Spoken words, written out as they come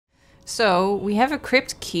So, we have a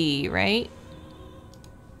crypt key, right?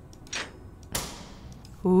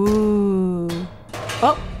 Ooh.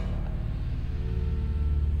 Oh!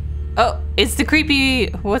 Oh, it's the creepy...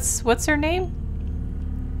 What's her name?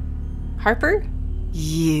 Harper?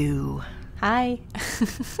 You. Hi.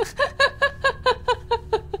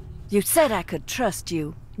 You said I could trust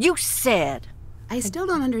you. You said. I still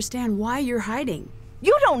don't understand why you're hiding.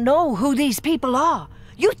 You don't know who these people are.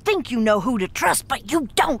 You think you know who to trust, but you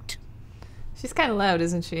don't. She's kind of loud,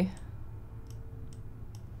 isn't she?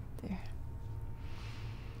 There.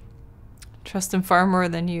 Trust them far more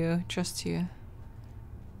than you trust you.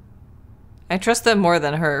 I trust them more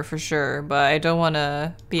than her, for sure, but I don't want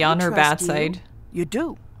to be on her bad side. You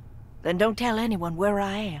do? Then don't tell anyone where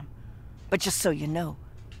I am. But just so you know,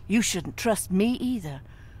 you shouldn't trust me either.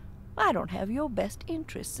 I don't have your best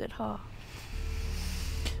interests at heart.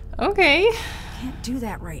 Okay. Can't do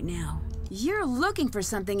that right now. You're looking for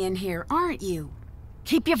something in here, aren't you?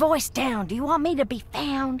 Keep your voice down. Do you want me to be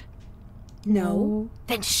found? No.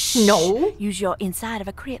 Then shh. No. Use your inside of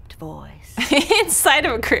a crypt voice. Inside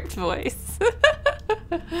of a crypt voice.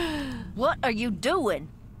 What are you doing?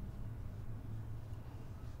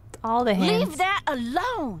 All the hands. Leave that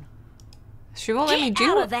alone. She won't let me do Get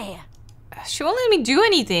out it. of there. She won't let me do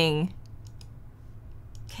anything.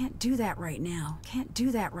 Can't do that right now. Can't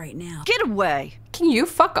do that right now. Get away. Can you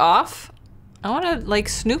fuck off? I want to, like,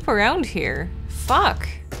 snoop around here. Fuck.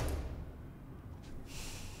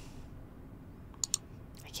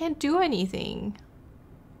 I can't do anything.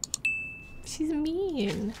 She's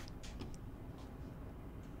mean.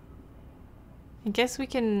 I guess we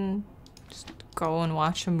can just go and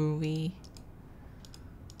watch a movie.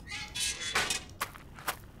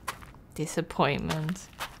 Disappointment.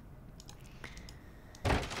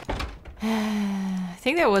 I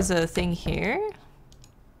think there was a thing here.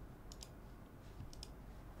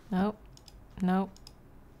 Nope. Nope.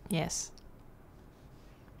 Yes.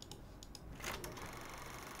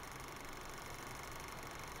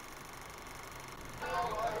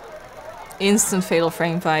 Instant Fatal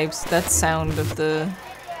Frame vibes. That sound of the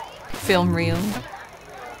film reel.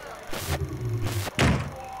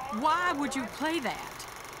 Why would you play that?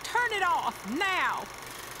 Turn it off now!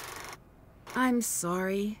 I'm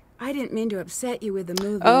sorry. I didn't mean to upset you with the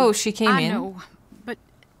movie. Oh, she came in. I know, but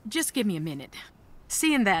just give me a minute.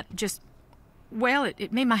 Seeing that just... well,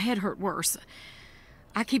 it made my head hurt worse.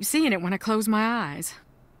 I keep seeing it when I close my eyes.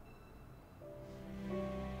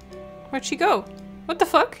 Where'd she go? What the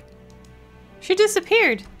fuck? She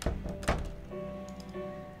disappeared.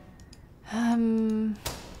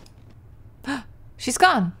 She's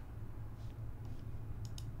gone.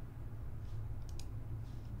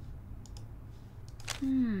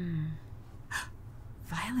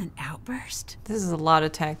 Violent outburst? This is a lot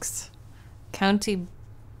of text. County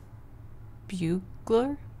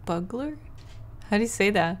Bugler? Bugler? How do you say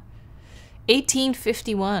that?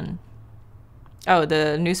 1851. Oh,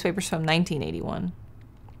 the newspaper's from 1981.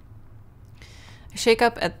 A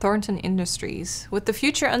shake-up at Thornton Industries. With the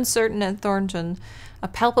future uncertain at Thornton, a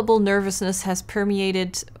palpable nervousness has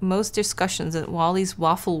permeated most discussions at Wally's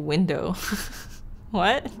Waffle Window.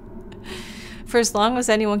 What? For as long as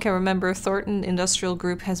anyone can remember, Thornton Industrial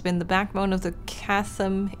Group has been the backbone of the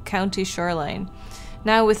Chatham County shoreline.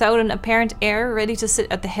 Now, without an apparent heir ready to sit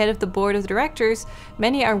at the head of the board of directors,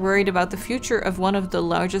 many are worried about the future of one of the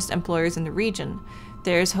largest employers in the region.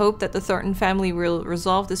 There is hope that the Thornton family will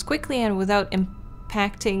resolve this quickly and without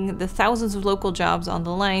impacting the thousands of local jobs on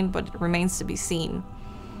the line, but it remains to be seen.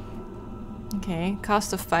 Okay,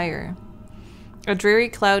 cost of fire. A dreary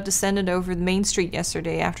cloud descended over the main street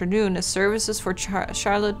yesterday afternoon as services for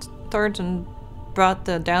Charlotte Thornton brought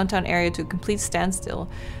the downtown area to a complete standstill.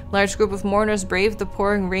 A large group of mourners braved the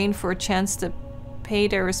pouring rain for a chance to pay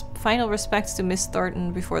their final respects to Miss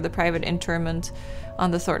Thornton before the private interment on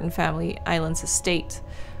the Thornton family Islands estate.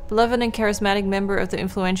 Beloved and charismatic member of the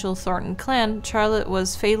influential Thornton clan, Charlotte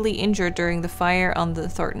was fatally injured during the fire on the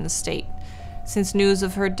Thornton estate. Since news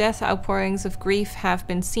of her death, outpourings of grief have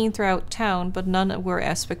been seen throughout town, but none were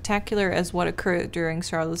as spectacular as what occurred during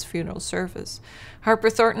Charlotte's funeral service.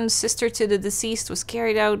 Harper Thornton, sister to the deceased, was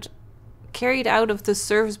carried out of the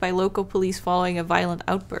service by local police following a violent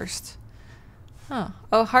outburst. Huh.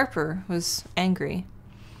 Oh, Harper was angry.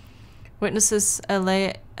 Witnesses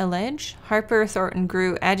allege Harper Thornton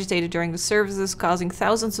grew agitated during the services, causing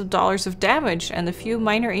thousands of dollars of damage and a few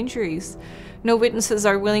minor injuries. No witnesses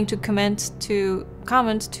are willing to comment to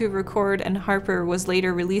record, and Harper was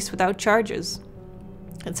later released without charges.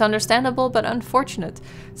 It's understandable but unfortunate,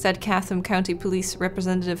 said Chatham County Police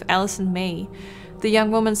Representative Allison May. The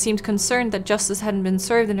young woman seemed concerned that justice hadn't been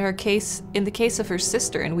served in her case, in the case of her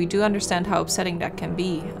sister, and we do understand how upsetting that can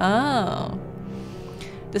be. Oh.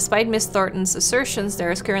 Despite Miss Thornton's assertions,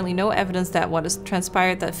 there is currently no evidence that what has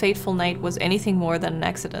transpired that fateful night was anything more than an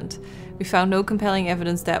accident. We found no compelling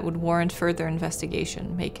evidence that would warrant further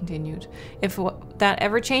investigation, May continued. If that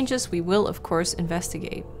ever changes, we will, of course,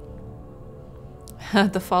 investigate.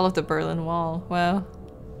 The fall of the Berlin Wall. Well.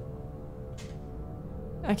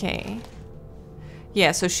 Okay.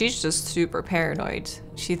 Yeah, so she's just super paranoid.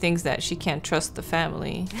 She thinks that she can't trust the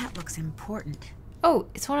family. That looks important. Oh,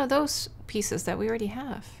 it's one of those pieces that we already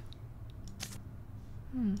have.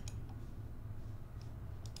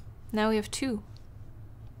 Now we have 2.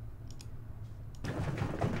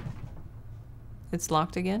 It's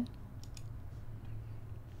locked again.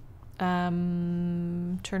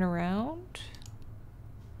 Turn around.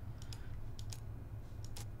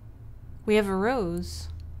 We have a rose.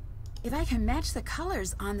 If I can match the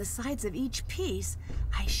colors on the sides of each piece,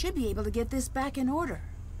 I should be able to get this back in order.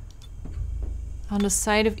 On the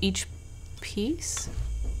side of each piece?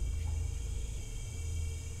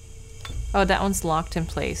 Oh, that one's locked in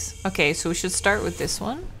place. Okay, so we should start with this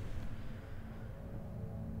one.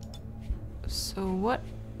 So what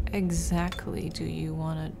exactly do you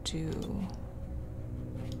want to do?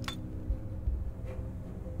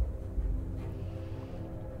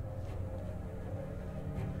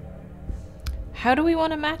 How do we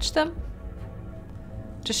want to match them?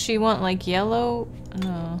 Does she want like yellow?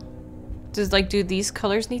 No. Does like, do these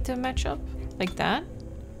colors need to match up? Like that?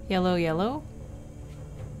 Yellow, yellow?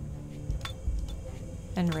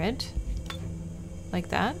 And red? Like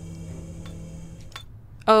that?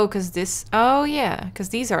 Oh, cause this, oh yeah, cause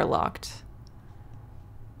these are locked.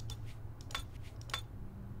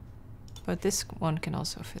 But this one can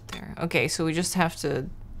also fit there. Okay, so we just have to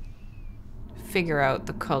figure out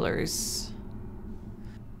the colors.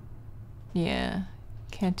 Yeah,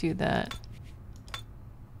 can't do that.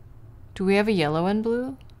 Do we have a yellow and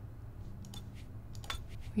blue?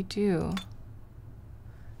 We do.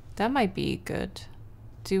 That might be good.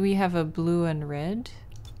 Do we have a blue and red?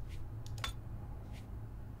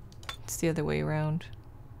 It's the other way around.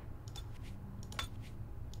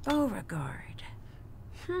 Beauregard.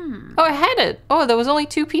 Oh, I had it! Oh, there was only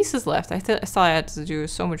 2 pieces left. I thought I had to do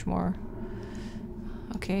so much more.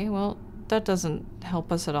 Okay, well, that doesn't help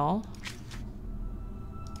us at all.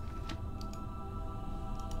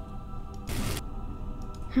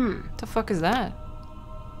 What the fuck is that?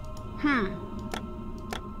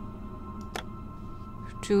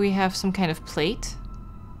 Do we have some kind of plate?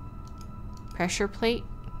 Pressure plate?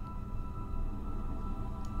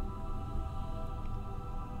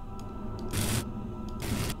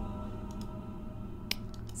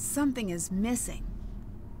 Something is missing.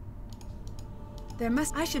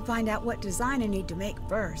 I should find out what design I need to make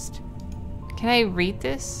first. Can I read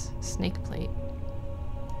this? Snake plate.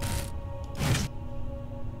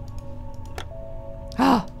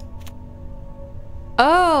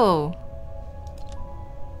 Oh!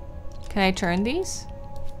 Can I turn these?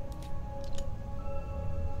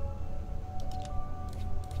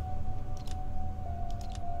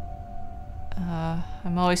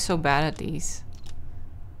 I'm always so bad at these.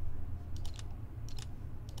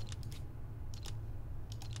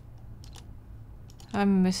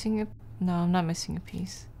 I'm missing a... No, I'm not missing a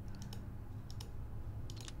piece.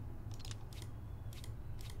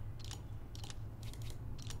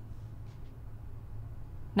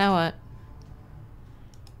 Now what?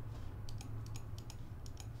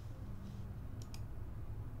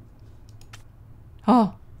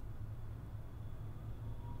 Oh.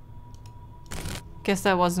 Guess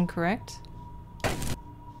that wasn't correct.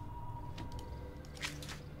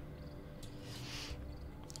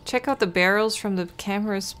 Check out the barrels from the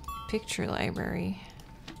camera's picture library.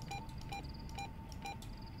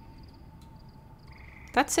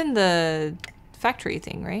 That's in the factory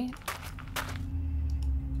thing, right?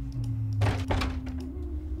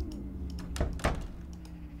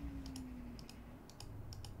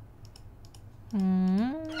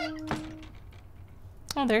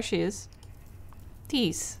 Oh, there she is.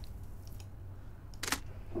 These.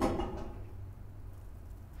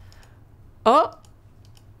 Oh!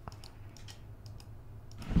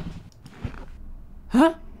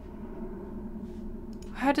 Huh?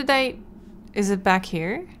 How did I... Is it back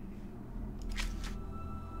here?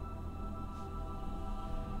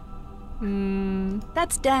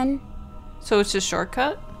 That's done. So it's a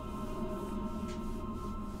shortcut?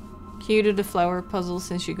 Can you do the flower puzzle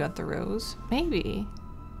since you got the rose? Maybe.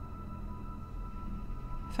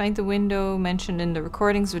 Find the window mentioned in the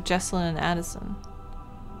recordings with Jesselyn and Addison.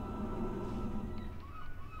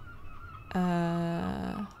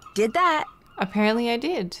 Did that. Apparently I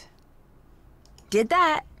did. Did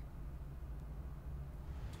that.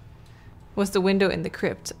 Was the window in the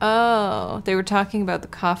crypt? Oh, they were talking about the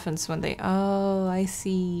coffins when they... Oh, I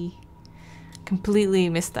see. Completely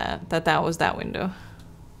missed that. That was that window.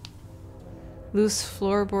 Loose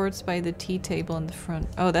floorboards by the tea table in the front.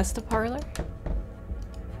 Oh, that's the parlor?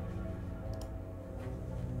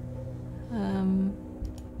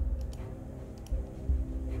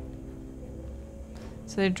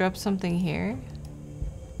 So they dropped something here.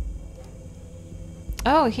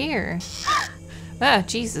 Oh, here. Ah,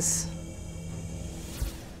 Jesus.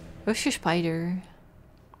 What's your spider?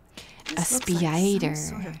 A This looks like spider.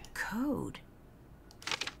 some sort of code.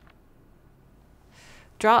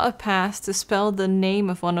 Draw a path to spell the name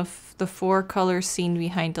of one of the 4 colors seen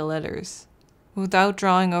behind the letters, without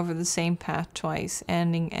drawing over the same path twice,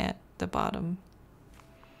 ending at the bottom.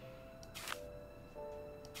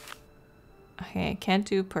 Okay, I can't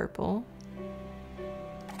do purple.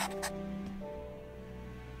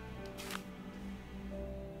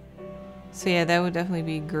 So yeah, that would definitely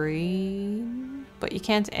be green. But you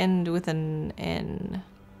can't end with an N.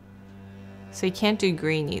 So you can't do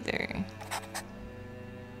green either.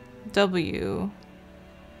 W.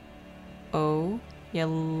 O.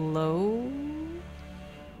 Yellow.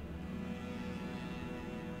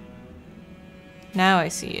 Now I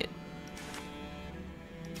see it.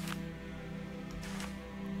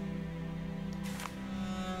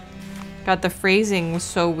 God, the phrasing was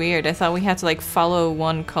so weird. I thought we had to like follow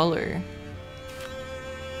one color.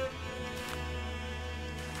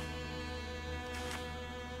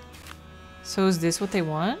 So is this what they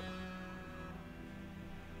want?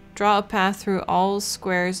 Draw a path through all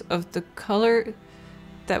squares of the color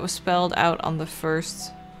that was spelled out on the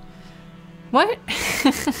first... What?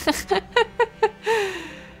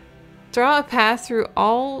 Draw a path through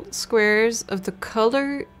all squares of the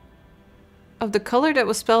color that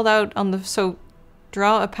was spelled out on the... So,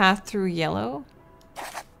 draw a path through yellow?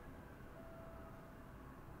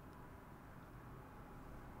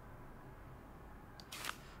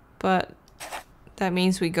 But that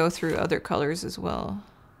means we go through other colors as well.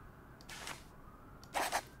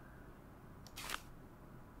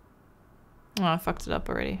 Oh, I fucked it up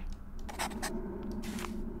already.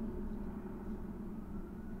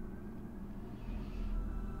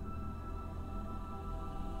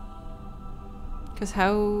 Because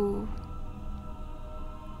how...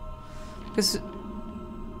 Because...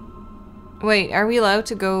 Wait, are we allowed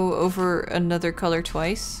to go over another color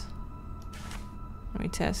twice? Let me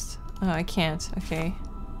test. Oh, I can't. Okay.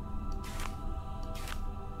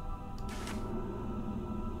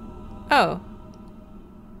 Oh.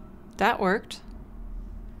 That worked.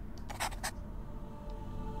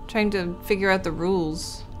 Trying to figure out the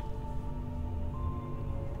rules.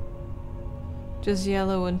 Just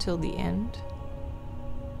yellow until the end.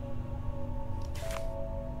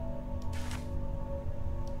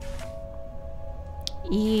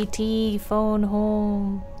 E.T. phone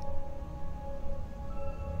home.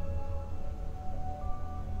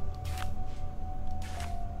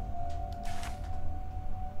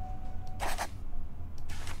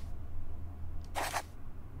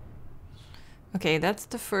 Okay, that's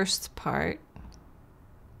the first part.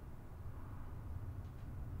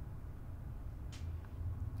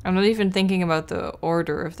 I'm not even thinking about the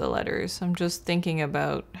order of the letters. I'm just thinking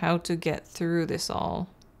about how to get through this all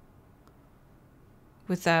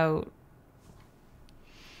without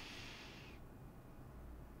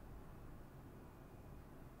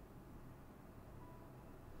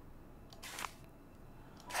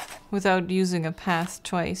using a path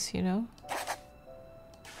twice, you know?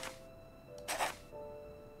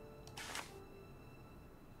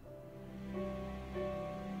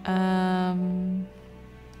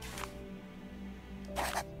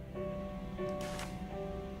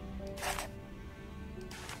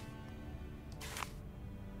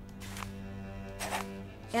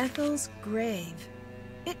 Ethel's grave.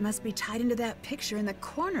 It must be tied into that picture in the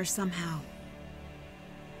corner somehow.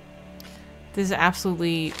 This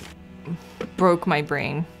absolutely broke my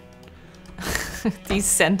brain. These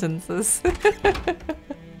sentences.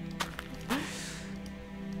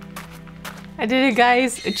 I did it,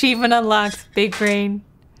 guys. Achievement unlocked. Big brain.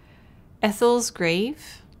 Ethel's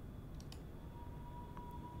grave?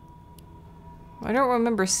 I don't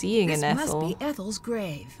remember seeing an Ethel. This must be Ethel's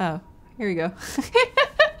grave. Oh, here we go.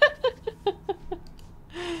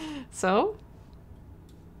 So?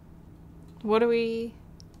 What do we...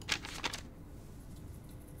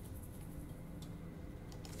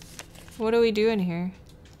 What do we do in here?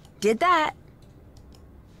 Did that.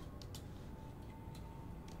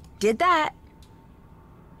 Did that.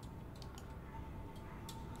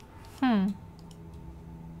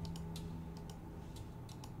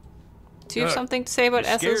 Do you have something to say about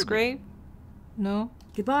you scared Essel's me. grave? No?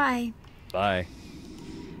 Goodbye. Bye.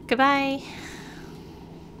 Goodbye.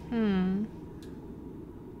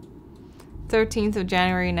 13th of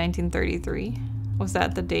January 1933. Was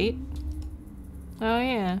that the date? Oh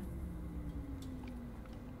yeah.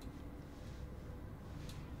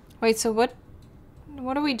 Wait, so what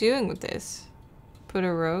are we doing with this? Put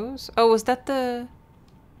a rose? Oh, was that the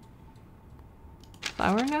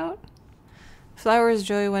flower note? Flower is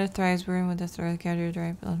joy when it thrives, burn with death, or gather your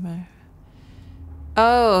dried petals.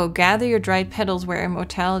 Oh, gather your dried petals where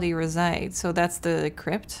immortality resides. So that's the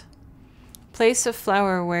crypt. Place a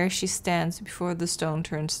flower where she stands before the stone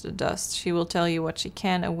turns to dust. She will tell you what she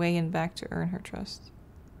can, away and back to earn her trust.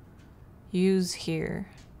 Use here.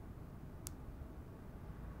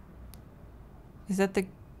 Is that the...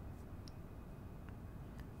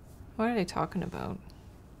 What are they talking about?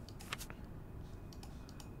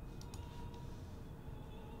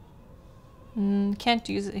 Can't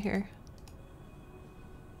use it here.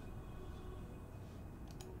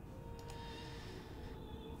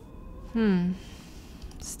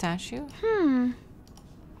 Statue?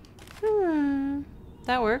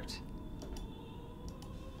 That worked.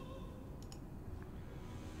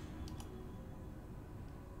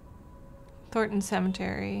 Thornton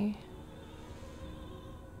Cemetery.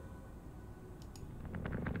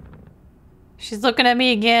 She's looking at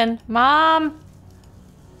me again. Mom!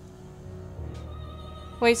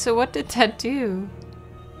 Wait, so what did that do?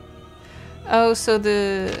 Oh, so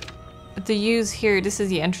the use here, this is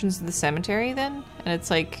the entrance to the cemetery then? And it's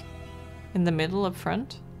like in the middle up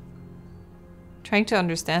front? Trying to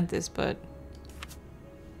understand this, but...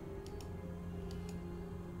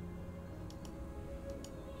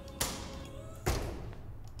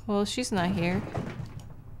 Well, she's not here.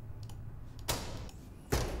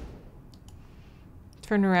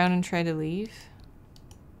 Turn around and try to leave.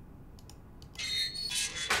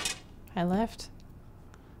 I left.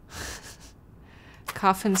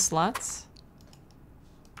 Coffin slots.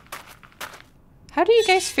 How do you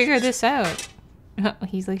guys figure this out? Oh,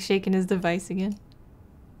 he's like shaking his device again.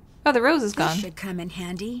 Oh, the rose is gone. This should come in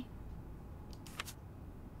handy.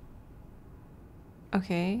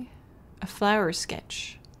 Okay. A flower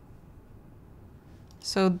sketch.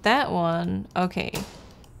 So that one, okay.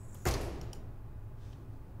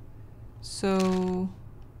 So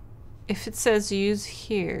if it says use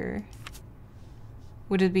here,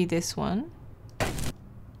 would it be this one?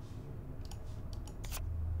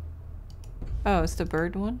 Oh, it's the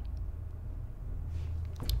bird one?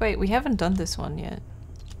 Wait, we haven't done this one yet.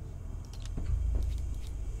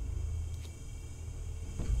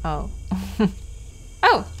 Oh.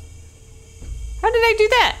 Oh! How did I do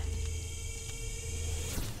that?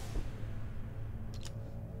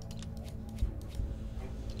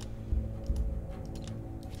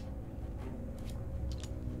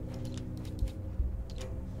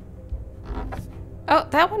 Oh,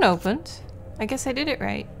 that one opened. I guess I did it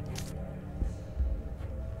right.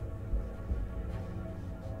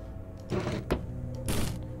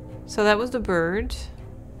 So that was the bird.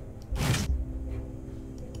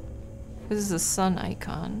 This is a sun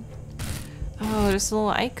icon. Oh, there's a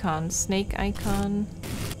little icon. Snake icon.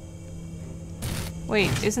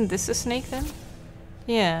 Wait, isn't this a snake then?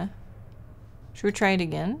 Yeah. Should we try it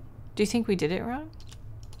again? Do you think we did it wrong?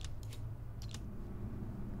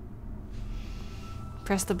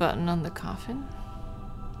 Press the button on the coffin.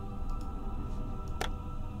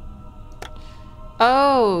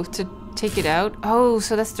 Oh, to take it out? Oh,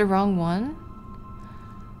 so that's the wrong one?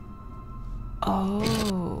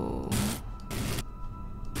 Oh.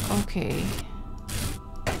 Okay.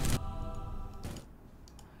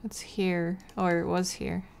 It's here. Or it was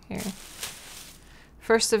here. Here.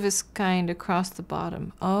 First of its kind across the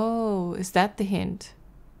bottom. Oh, is that the hint?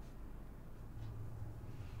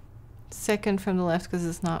 Second from the left because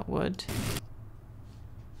it's not wood.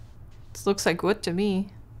 This looks like wood to me.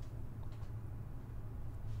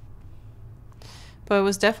 But it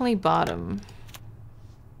was definitely bottom.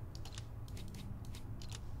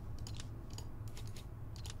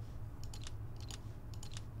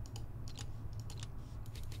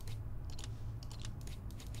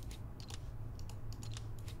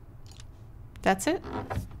 That's it?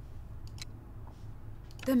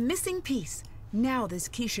 The missing piece. Now this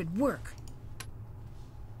key should work.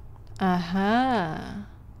 Uh-huh.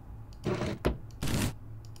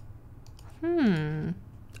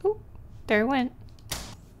 Oh, there it went.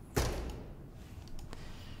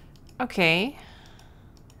 Okay.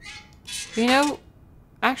 You know,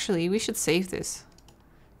 actually, we should save this.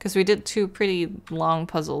 Because we did two pretty long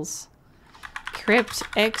puzzles. Crypt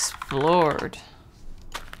explored.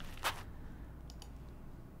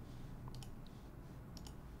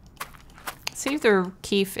 See if the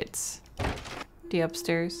key fits the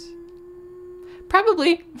upstairs.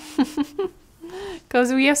 Probably.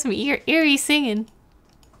 Because we have some eerie singing.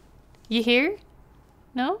 You hear?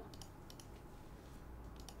 No?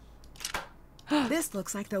 This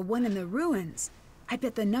looks like the one in the ruins. I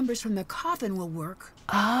bet the numbers from the coffin will work.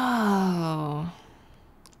 Oh.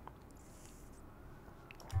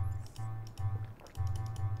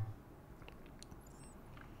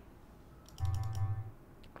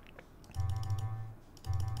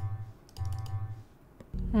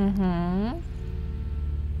 Mm-hmm.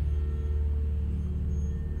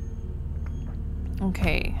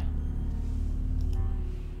 Okay.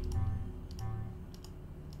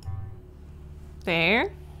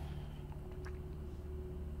 There.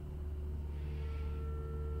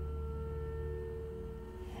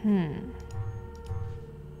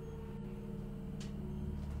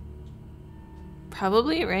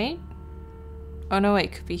 Probably, right? Oh no,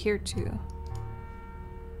 wait, could be here too.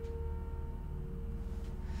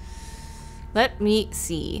 Let me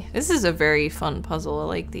see. This is a very fun puzzle. I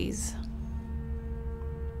like these.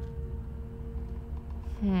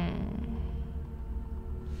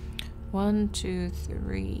 1, 2,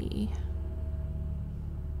 3.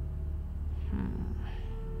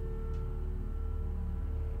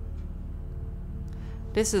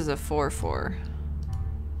 This is a 4-4.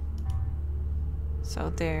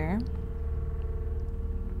 So there.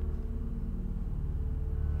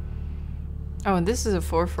 Oh, and this is a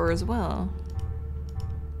 4-4 as well.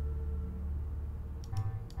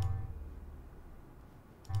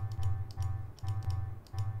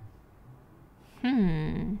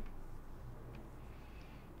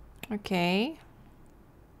 Okay.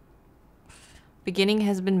 Beginning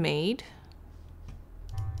has been made.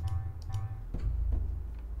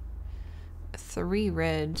 3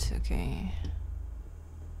 red, okay.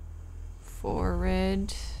 4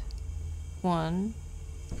 red. 1,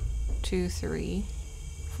 2, 3,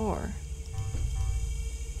 4.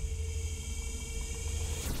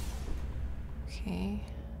 Okay.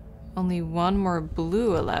 Only one more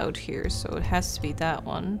blue allowed here, so it has to be that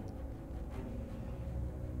one.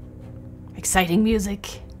 Exciting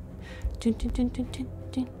music.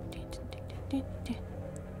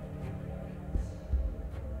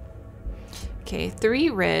 Okay, 3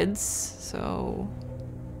 reds, so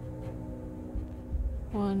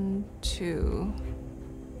 1, 2.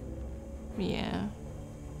 Yeah.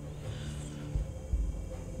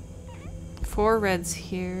 4 reds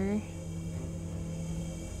here.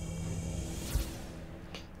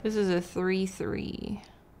 This is a 3-3.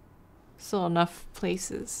 Still enough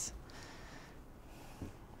places.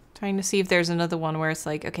 Trying to see if there's another one where it's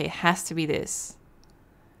like, okay, it has to be this.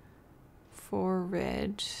 4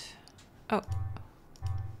 red. Oh.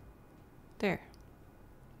 There.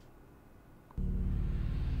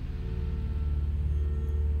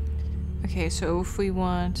 Okay, so if we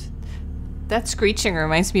want... That screeching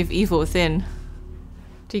reminds me of Evil Within.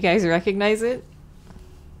 Do you guys recognize it?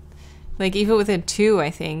 Like Evil Within 2,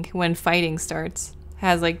 I think, when fighting starts,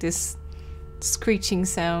 has like this screeching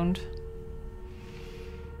sound.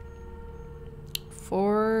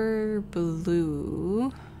 4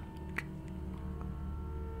 blue.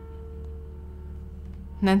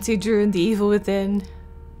 Nancy Drew and the Evil Within.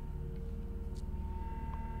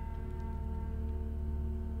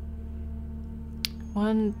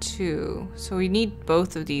 One, 2. So we need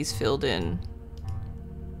both of these filled in.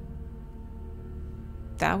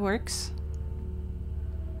 That works.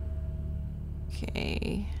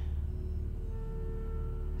 Okay.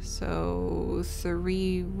 So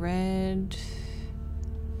 3 red.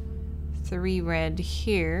 3 red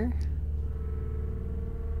here.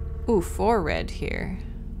 Ooh, 4 red here.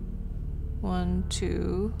 1,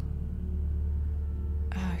 2.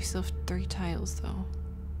 Ah, we still have 3 tiles though.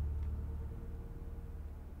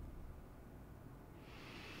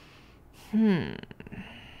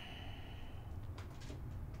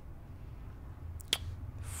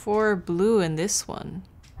 Four blue in this one.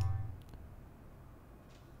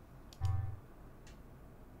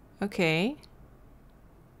 Okay.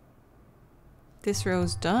 This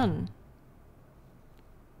row's done.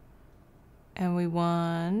 And we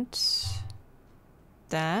want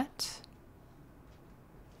that.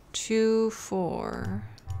 2, 4.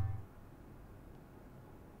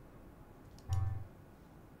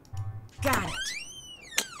 Got it.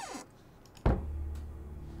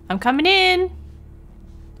 I'm coming in.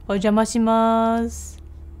 Ojamasimasu.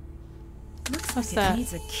 Looks What's like that? it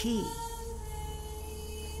needs a key.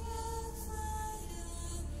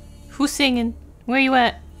 Who's singing? Where you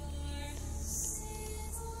at?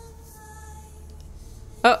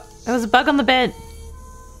 There was a bug on the bed.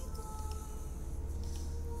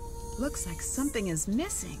 Looks like something is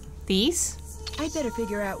missing. These? I'd better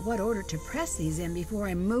figure out what order to press these in before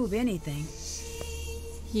I move anything.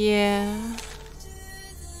 Yeah.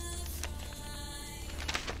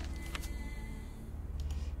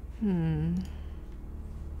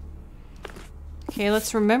 Okay,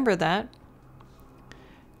 let's remember that.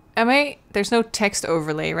 There's no text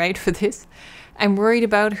overlay, right, for this? I'm worried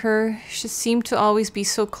about her. She seemed to always be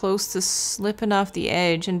so close to slipping off the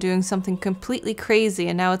edge and doing something completely crazy,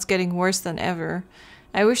 and now it's getting worse than ever.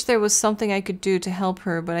 I wish there was something I could do to help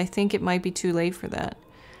her, but I think it might be too late for that.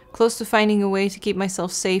 Close to finding a way to keep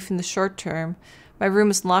myself safe in the short term. My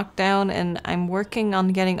room is locked down, and I'm working on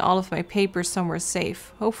getting all of my papers somewhere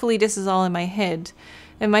safe. Hopefully this is all in my head.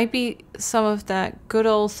 It might be some of that good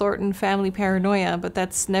old Thornton family paranoia, but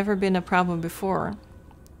that's never been a problem before.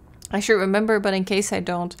 I should remember, but in case I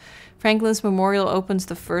don't, Franklin's memorial opens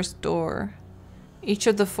the first door. Each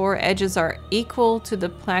of the 4 edges are equal to the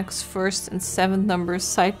plaque's first and 7th numbers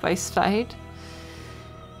side by side.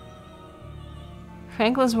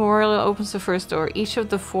 Franklin's memorial opens the first door. Each of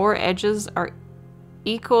the 4 edges are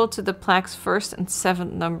equal to the plaque's first and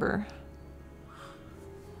 7th number.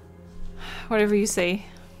 Whatever you say.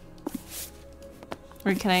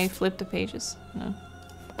 Or can I flip the pages? No.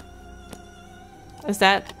 Is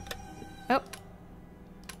that... Oh.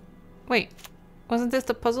 Wait. Wasn't this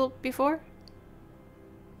the puzzle before?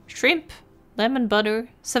 Shrimp, lemon butter,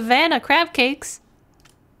 Savannah crab cakes.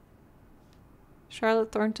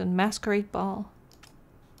 Charlotte Thornton, masquerade ball.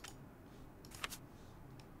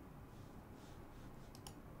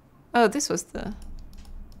 Oh, this was the...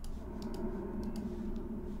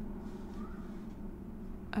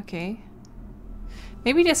 Okay.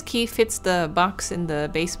 Maybe this key fits the box in the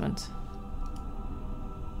basement.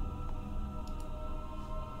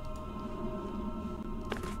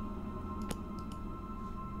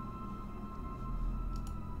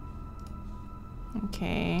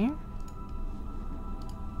 Okay.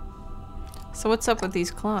 So what's up with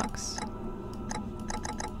these clocks?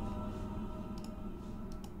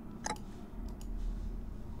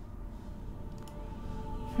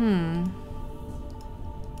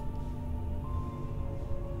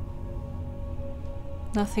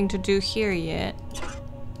 Nothing to do here yet.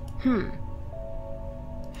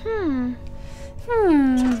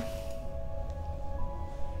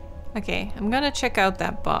 Okay, I'm gonna check out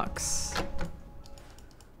that box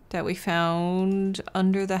that we found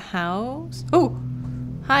under the house. Oh!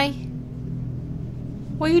 Hi!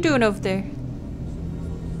 What are you doing over there?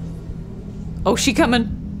 Oh, she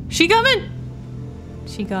coming! She coming!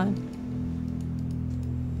 She gone.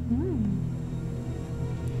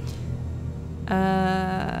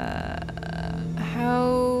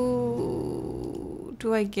 How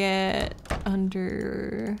do I get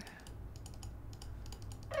under...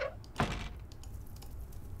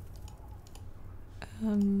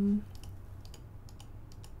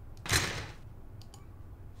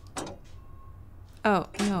 Oh,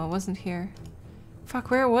 no, it wasn't here.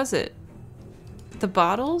 Fuck, where was it? The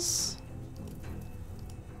bottles?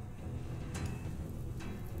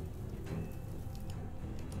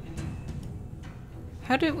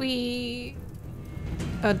 How did we...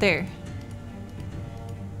 Oh, there.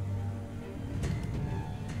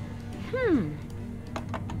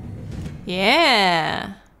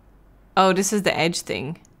 Yeah! Oh, this is the edge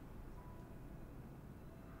thing.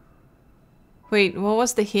 Wait, what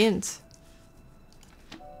was the hint?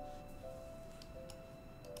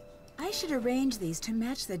 I should arrange these to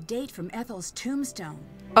match the date from Ethel's tombstone.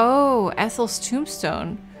 Oh, Ethel's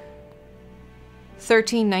tombstone.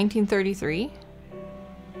 1933?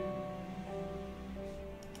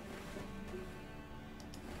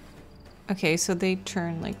 Okay, so they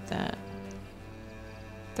turn like that.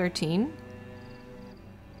 13?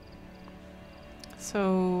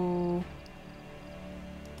 So...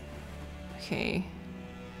 Okay.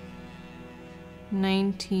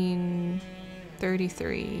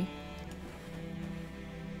 1933.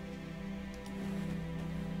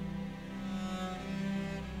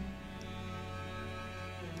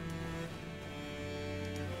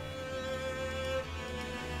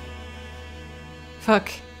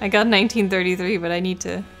 Fuck. I got 1933, but I need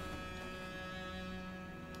to...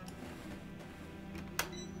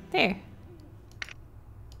 There.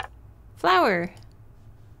 Flower.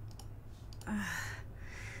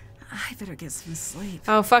 I better get some sleep.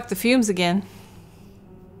 Oh, fuck, the fumes again.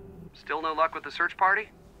 Still no luck with the search party?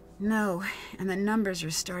 No, and the numbers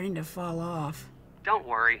are starting to fall off. Don't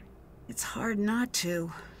worry. It's hard not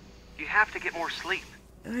to. You have to get more sleep.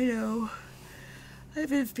 I know. I've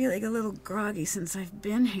been feeling a little groggy since I've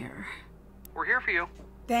been here. We're here for you.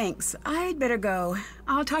 Thanks. I'd better go.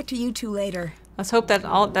 I'll talk to you two later. Let's hope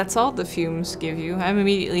that's all the fumes give you. I'm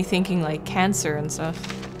immediately thinking like cancer and stuff.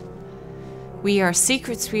 We are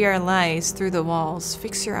secrets, we are lies, through the walls.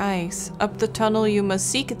 Fix your eyes. Up the tunnel you must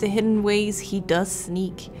seek the hidden ways he does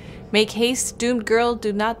sneak. Make haste, doomed girl,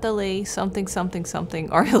 do not delay. Something, something, something,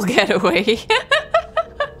 or he'll get away.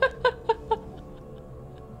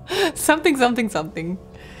 Something, something, something.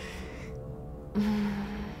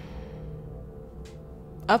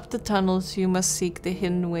 Up the tunnels you must seek the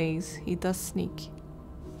hidden ways he does sneak.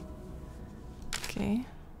 Okay.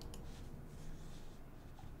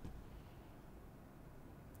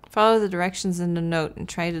 Follow the directions in the note and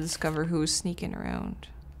try to discover who is sneaking around.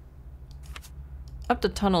 Up the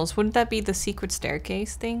tunnels, wouldn't that be the secret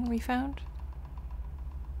staircase thing we found?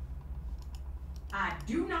 I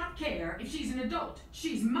do not care if she's an adult.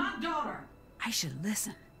 She's my daughter. I should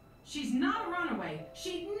listen. She's not a runaway.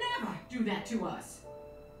 She'd never do that to us.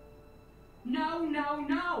 No, no,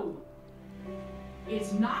 no.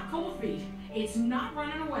 It's not cold feet. It's not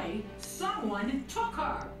running away. Someone took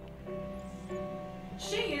her.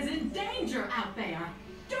 She is in danger out there.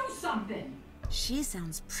 Do something. She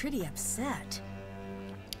sounds pretty upset.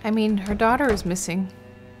 I mean, her daughter is missing.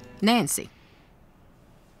 Nancy.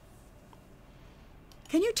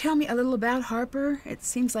 Can you tell me a little about Harper? It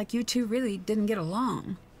seems like you two really didn't get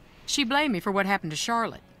along. She blamed me for what happened to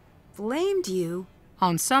Charlotte. Blamed you?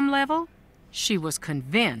 On some level, she was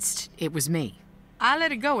convinced it was me. I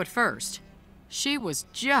let it go at first. She was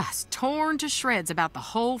just torn to shreds about the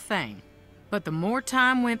whole thing. But the more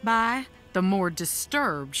time went by, the more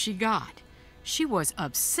disturbed she got. She was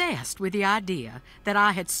obsessed with the idea that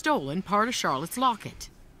I had stolen part of Charlotte's locket.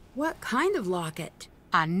 What kind of locket?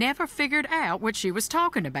 I never figured out what she was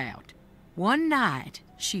talking about. One night,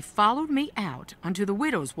 she followed me out onto the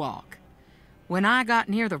widow's walk. When I got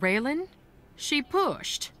near the railing, she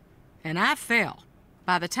pushed, and I fell.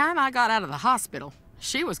 By the time I got out of the hospital,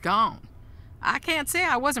 she was gone. I can't say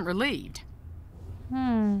I wasn't relieved.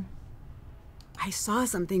 I saw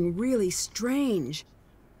something really strange.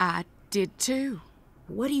 I did too.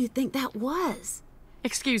 What do you think that was?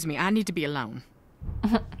 Excuse me, I need to be alone.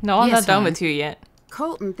 No, I'm Yes, not done hon. with you yet.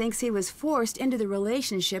 Colton thinks he was forced into the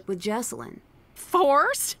relationship with Jesselyn.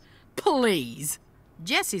 Forced? Please.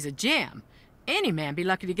 Jessie's a gem. Any man be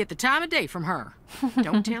lucky to get the time of day from her.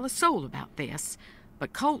 Don't tell a soul about this.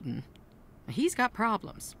 But Colton, he's got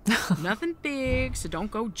problems. Nothing big, so don't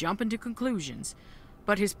go jumping to conclusions.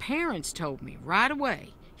 But his parents told me right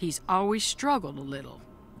away he's always struggled a little.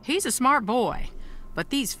 He's a smart boy, but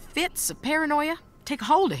these fits of paranoia take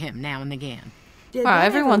hold of him now and again. Did Wow, that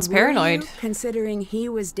everyone's ever worry paranoid. you, considering he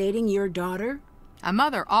was dating your daughter? A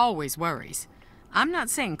mother always worries. I'm not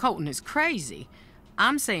saying Colton is crazy.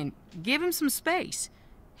 I'm saying give him some space.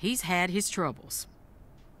 He's had his troubles.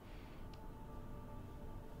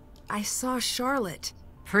 I saw Charlotte.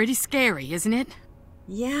 Pretty scary, isn't it?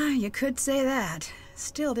 Yeah, you could say that.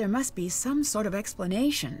 Still, there must be some sort of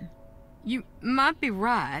explanation. You might be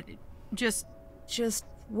right. Just,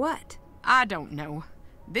 What? I don't know.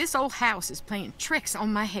 This old house is playing tricks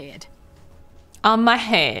on my head. On my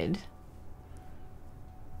head.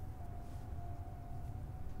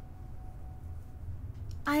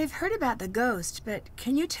 I've heard about the ghost, but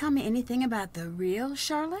can you tell me anything about the real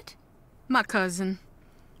Charlotte? My cousin.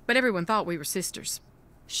 But everyone thought we were sisters.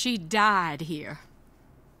 She died here.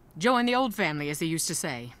 Joined the old family, as they used to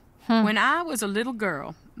say. When I was a little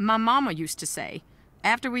girl, my mama used to say,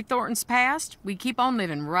 after we Thorntons passed, we'd keep on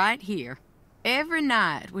living right here. Every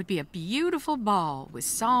night would be a beautiful ball with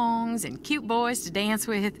songs and cute boys to dance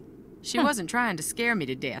with. She wasn't trying to scare me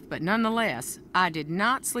to death, but nonetheless, I did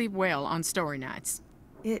not sleep well on story nights.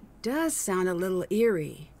 It does sound a little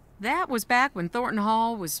eerie. That was back when Thornton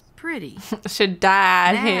Hall was pretty. Should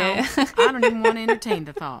die Now, here. I don't even want to entertain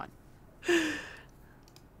the thought.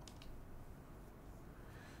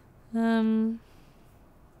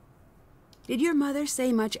 Did your mother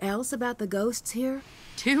say much else about the ghosts here?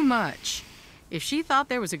 Too much. If she thought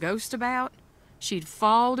there was a ghost about, she'd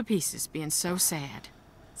fall to pieces being so sad.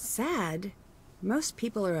 Sad? Most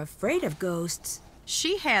people are afraid of ghosts.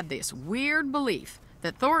 She had this weird belief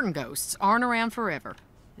that Thornton ghosts aren't around forever.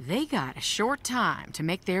 They got a short time to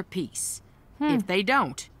make their peace. If they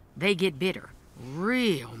don't, they get bitter,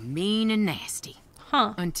 real mean and nasty.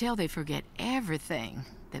 Huh. Until they forget everything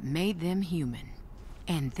that made them human.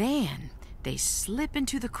 And then they slip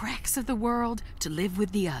into the cracks of the world to live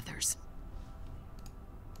with the others.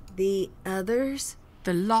 The others?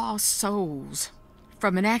 The lost souls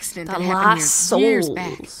from an accident The that happened lost here years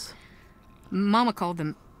back. souls. Mama called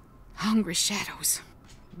them hungry shadows.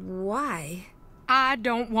 Why? I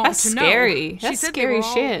don't want That's to know. scary. She That's said they scary were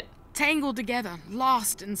all shit. tangled together,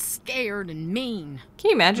 lost and scared and mean. Can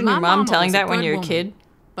you imagine My your mom mama telling was a that when good you're a woman. kid?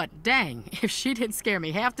 But dang, if she did scare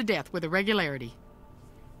me half to death with a regularity.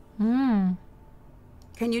 Can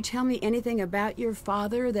you tell me anything about your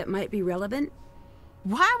father that might be relevant?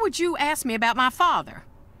 Why would you ask me about my father?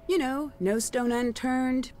 You know, no stone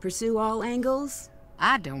unturned, pursue all angles.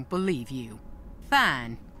 I don't believe you.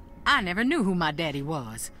 Fine. I never knew who my daddy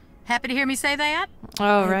was. Happy to hear me say that?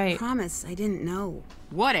 Oh, I right. promise I didn't know.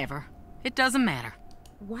 Whatever. It doesn't matter.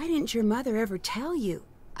 Why didn't your mother ever tell you?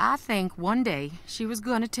 I think one day she was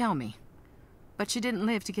gonna tell me. But she didn't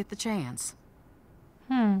live to get the chance.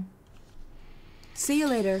 See you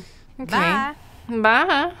later. Okay. Bye.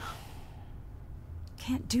 Bye.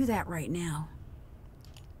 Can't do that right now.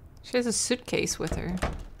 She has a suitcase with her.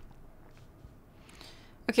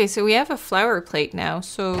 Okay, so we have a flower plate now,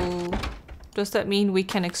 so does that mean we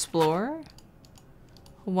can explore?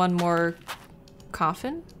 One more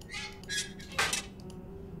coffin?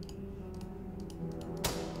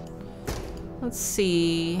 Let's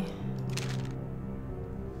see.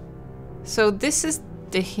 So this is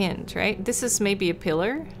the hint, right? This is maybe a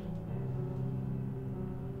pillar?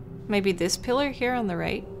 Maybe this pillar here on the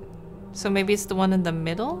right? So maybe it's the one in the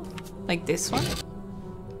middle? Like this one?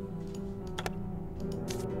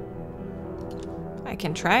 I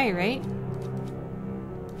can try, right?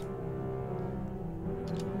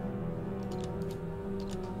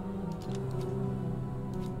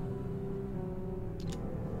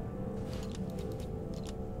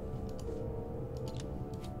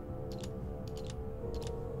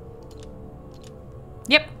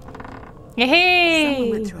 Yep. Someone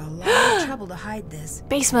Yay! went through a lot of trouble to hide this.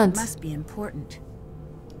 Basement. Must be important.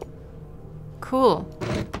 Cool.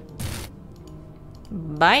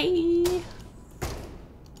 Bye.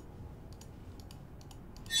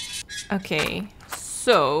 Okay,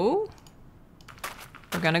 so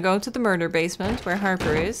we're gonna go to the murder basement where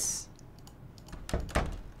Harper is.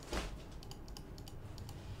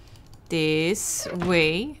 This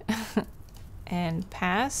way. And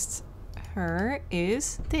past her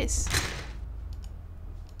is this.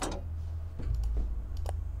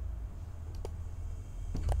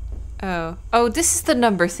 Oh, this is the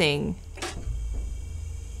number thing.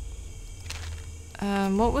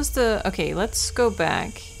 What was the... Okay, let's go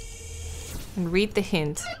back and read the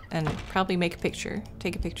hint and probably make a picture.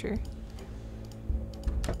 Take a picture.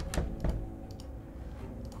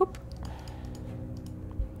 Whoop.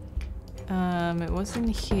 It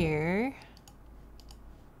wasn't here.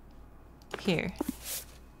 Here.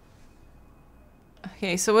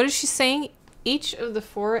 Okay, so what is she saying? Each of the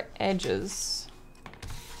 4 edges.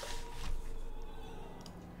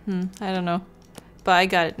 I don't know. But I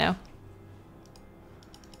got it now.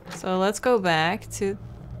 So let's go back to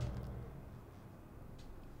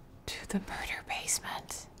the murder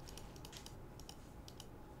basement.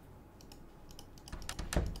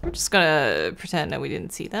 We're just gonna pretend that we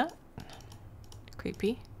didn't see that.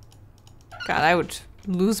 Creepy. God, I would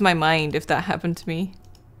lose my mind if that happened to me.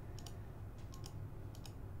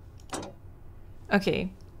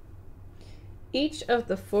 Okay. Each of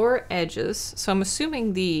the 4 edges, so I'm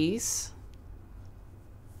assuming these,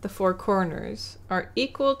 the 4 corners, are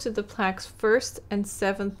equal to the plaque's 1st and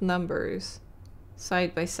 7th numbers,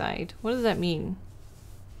 side by side. What does that mean?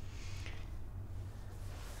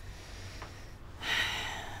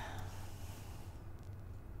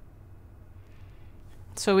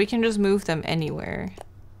 So we can just move them anywhere.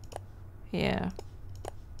 Yeah.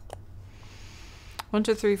 1,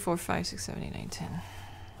 2, 3, 4, 5, 6, 7, 8, 9, 10.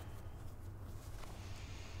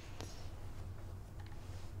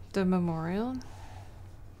 The memorial.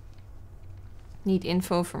 Need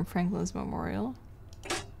info from Franklin's memorial.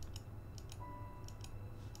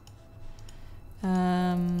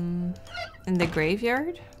 In the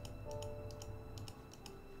graveyard?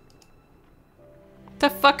 The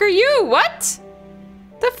fuck are you? What?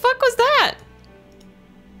 The fuck was that?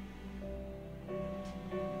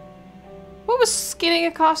 What was skidding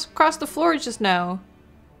across the floor just now?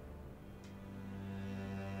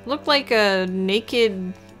 Looked like a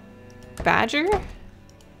naked badger?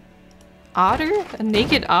 Otter? A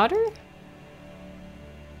naked otter?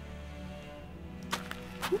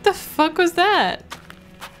 What the fuck was that?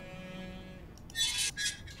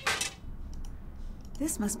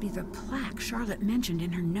 This must be the plaque Charlotte mentioned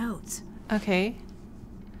in her notes. Okay.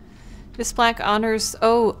 This plaque honors...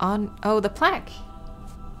 Oh, the plaque.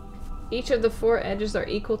 Each of the 4 edges are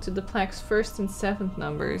equal to the plaque's 1st and 7th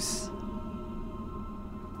numbers.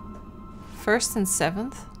 1st and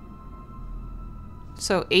 7th?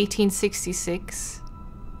 So 1866.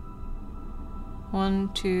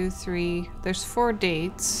 1, 2, 3. There's 4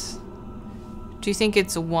 dates. Do you think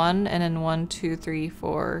it's 1 and then 1, 2, 3,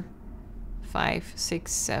 4, 5,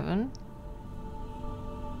 6, 7?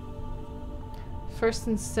 First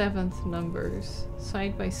and 7th numbers,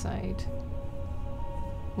 side by side.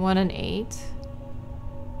 1 and 8.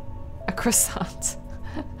 A croissant.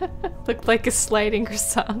 Looked like a sliding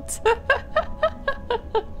croissant.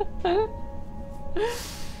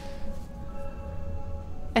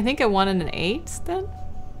 I think a 1 and an 8 then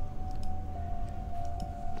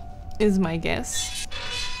is my guess.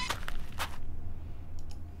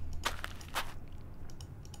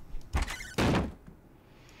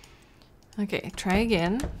 Okay, try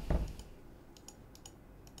again.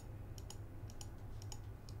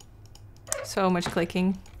 So much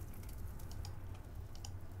clicking.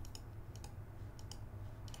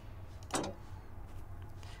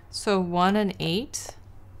 So 1 and 8.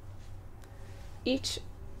 Each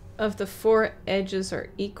of the 4 edges are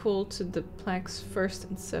equal to the plaque's first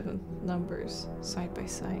and 7th numbers, side by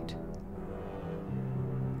side.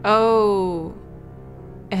 Oh,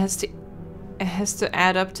 it has to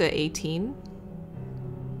add up to 18.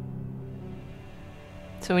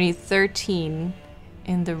 So we need 13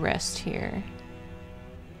 in the rest here.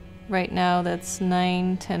 Right now that's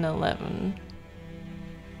 9, 10, 11.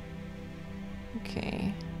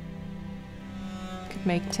 Okay. Could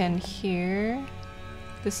make 10 here.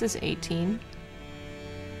 This is 18.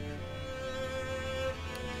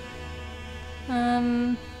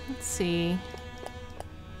 Let's see.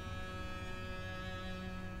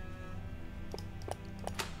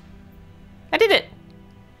 I did it!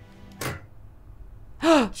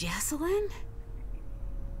 Jessalyn?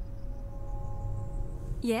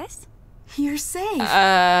 Yes? You're safe.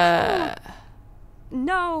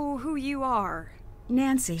 Know who you are.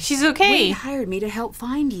 Nancy. She's okay. Wade hired me to help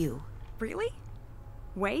find you. Really?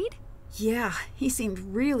 Wade? Yeah, he seemed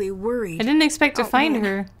really worried. I didn't expect to find man.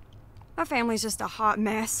 her. Our family's just a hot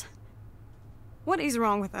mess. What is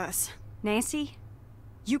wrong with us? Nancy,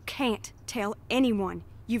 you can't tell anyone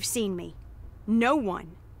you've seen me. No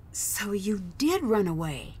one. So you did run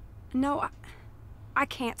away. No, I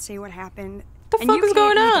can't say what happened. What the and fuck you is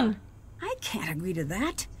going can't on? either. I can't agree to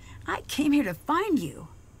that. I came here to find you.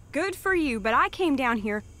 Good for you, but I came down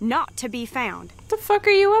here not to be found. What the fuck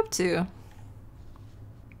are you up to?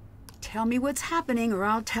 Tell me what's happening or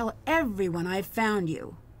I'll tell everyone I found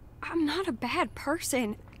you. I'm not a bad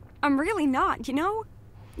person. I'm really not, you know?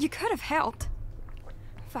 You could have helped.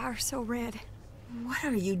 Fire's so red. What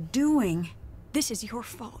are you doing? This is your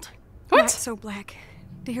fault. What? Night's so black.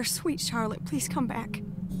 Dear sweet Charlotte, please come back.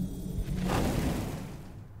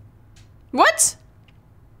 What?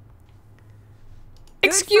 Good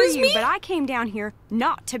Excuse for you, me? but I came down here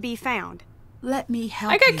not to be found. Let me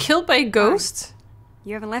help I got you. killed by a ghost?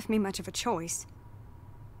 You haven't left me much of a choice.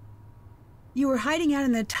 You were hiding out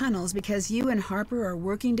in the tunnels because you and Harper are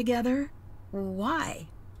working together? Why?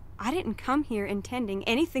 I didn't come here intending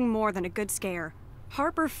anything more than a good scare.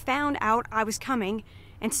 Harper found out I was coming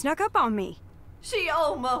and snuck up on me. She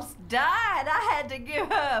almost died. I had to give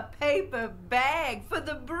her a paper bag for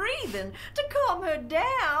the breathing to calm her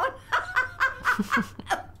down.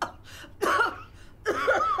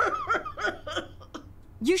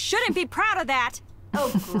 You shouldn't be proud of that.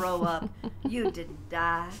 Oh, grow up. You didn't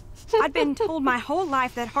die. I'd been told my whole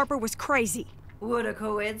life that Harper was crazy. What a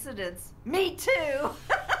coincidence. Me too.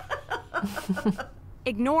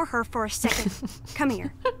 Ignore her for a second. Come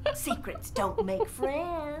here. Secrets don't make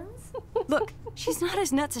friends. Look, she's not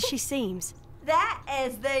as nuts as she seems. That,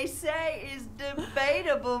 as they say, is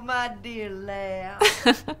debatable, my dear lamb.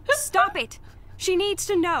 Stop it. She needs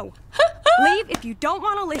to know. Leave if you don't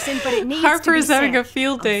want to listen, but it needs to Harper be is having a said.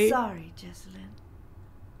 field I'm day. sorry, Jessalyn.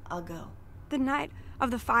 I'll go. The night of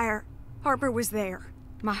the fire, Harper was there.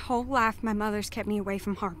 My whole life, my mother's kept me away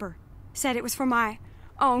from Harper. Said it was for my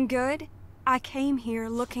own good. I came here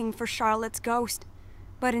looking for Charlotte's ghost,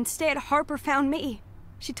 but instead Harper found me.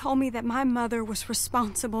 She told me that my mother was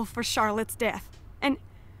responsible for Charlotte's death, and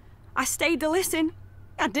I stayed to listen.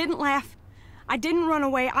 I didn't laugh. I didn't run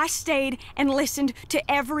away. I stayed and listened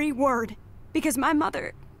to every word, because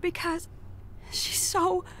she's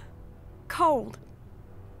so cold.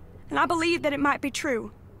 And I believe that it might be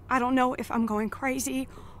true. I don't know if I'm going crazy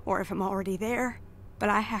or if I'm already there, but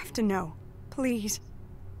I have to know. Please.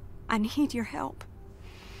 I need your help.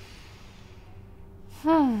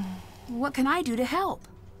 What can I do to help?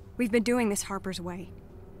 We've been doing this Harper's way,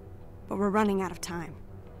 but we're running out of time.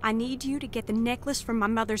 I need you to get the necklace from my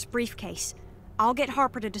mother's briefcase. I'll get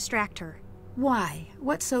Harper to distract her. Why?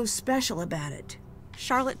 What's so special about it?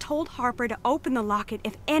 Charlotte told Harper to open the locket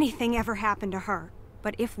if anything ever happened to her.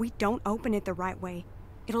 But if we don't open it the right way,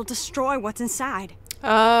 it'll destroy what's inside.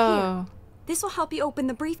 Oh. This'll help you open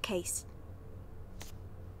the briefcase.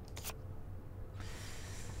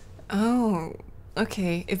 Oh.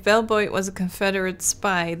 Okay. If Bellboy was a Confederate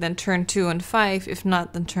spy, then turn 2 and 5. If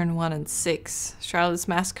not, then turn 1 and 6. Charlotte's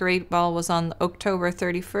Masquerade Ball was on October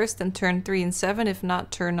 31st, then turn 3 and 7. If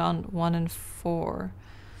not, turn on 1 and 4.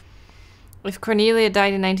 If Cornelia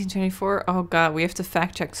died in 1924, oh god, we have to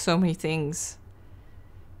fact check so many things.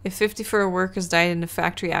 If 54 workers died in a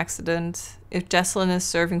factory accident. If Jessalyn is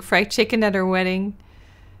serving fried chicken at her wedding.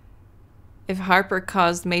 If Harper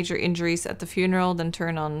caused major injuries at the funeral, then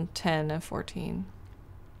turn on 10 and 14.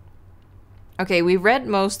 Okay, we read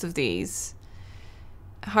most of these.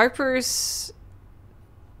 Harper's...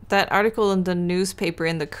 That article in the newspaper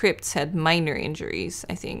in the crypts had minor injuries,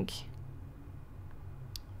 I think.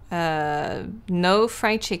 No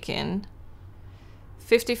fried chicken.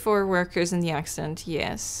 54 workers in the accident,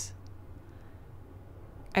 yes.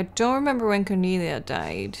 I don't remember when Cornelia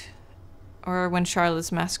died. Or when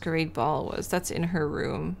Charlotte's Masquerade Ball was. That's in her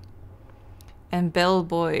room. And Belle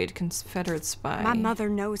Boyd, Confederate spy. My mother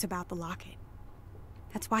knows about the locket.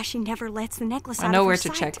 That's why she never lets the necklace out of her sight. I know where to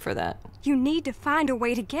check for that. You need to find a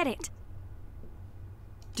way to get it.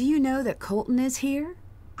 Do you know that Colton is here?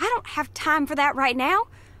 I don't have time for that right now.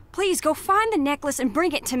 Please go find the necklace and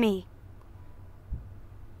bring it to me.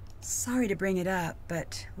 Sorry to bring it up,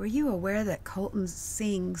 but were you aware that Colton's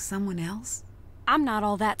seeing someone else? I'm not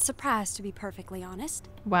all that surprised, to be perfectly honest.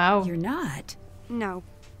 Wow. You're not? No.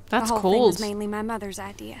 That's the whole thing cold. was mainly my mother's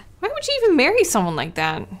idea. Why would you even marry someone like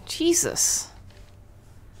that? Jesus.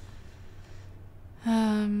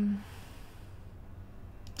 Do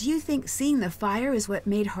you think seeing the fire is what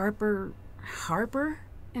made Harper...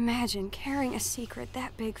 Imagine carrying a secret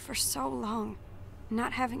that big for so long,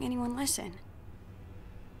 not having anyone listen.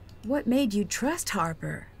 What made you trust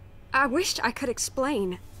Harper? I wished I could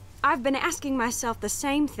explain. I've been asking myself the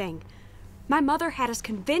same thing. My mother had us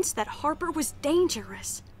convinced that Harper was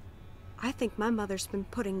dangerous. I think my mother's been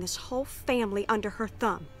putting this whole family under her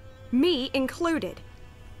thumb, me included,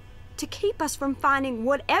 to keep us from finding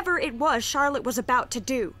whatever it was Charlotte was about to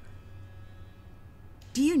do.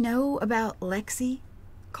 Do you know about Lexi?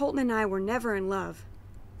 Colton and I were never in love.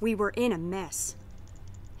 We were in a mess.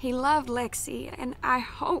 He loved Lexi, and I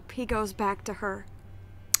hope he goes back to her.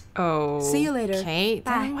 Oh. See you later. Okay.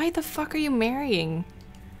 Bye. Then why the fuck are you marrying?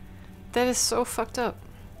 That is so fucked up.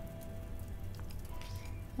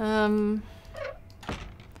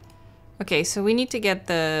 Okay, so we need to get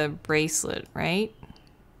the bracelet, right?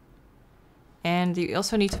 And you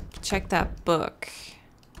also need to check that book.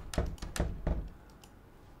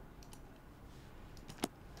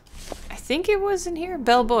 I think it was in here.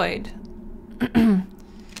 Belle Boyd.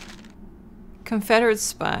 Confederate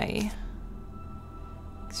spy.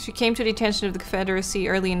 She came to the attention of the Confederacy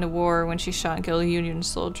early in the war when she shot and killed a Union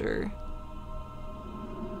soldier.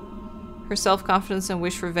 Her self-confidence and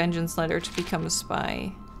wish for vengeance led her to become a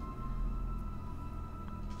spy.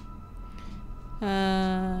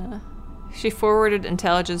 She forwarded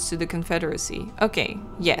intelligence to the Confederacy. Okay,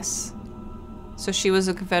 yes. So she was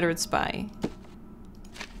a Confederate spy.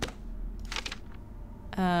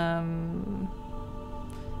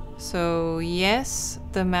 So yes,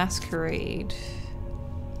 the Masquerade.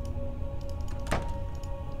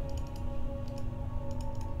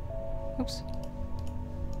 Oops.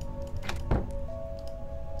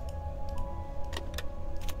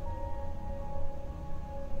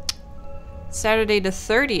 Saturday the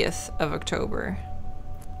 30th of October.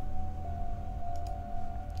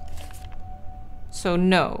 So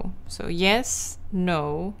no. So yes,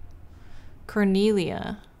 no.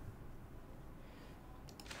 Cornelia.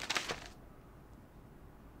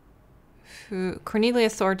 Cornelia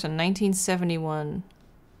Thornton, 1971.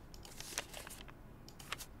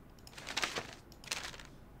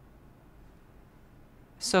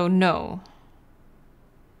 So no.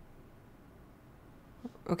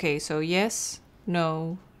 Okay, so yes,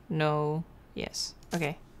 no, no, yes.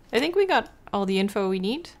 Okay. I think we got all the info we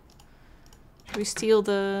need. Should we steal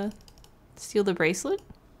the bracelet?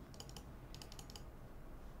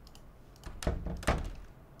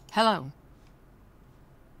 Hello.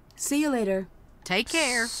 See you later. Take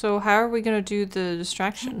care. So how are we gonna do the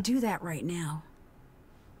distraction? Can't do that right now.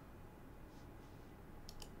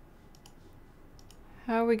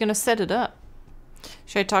 How are we gonna set it up?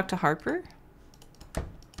 Should I talk to Harper?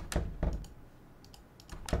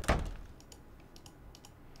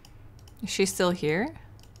 Is she still here?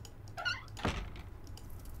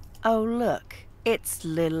 Oh, look. It's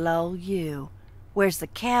little old you. Where's the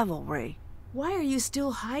cavalry? Why are you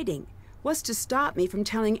still hiding? What's to stop me from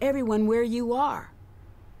telling everyone where you are?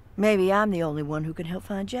 Maybe I'm the only one who can help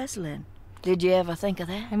find Jessalyn. Did you ever think of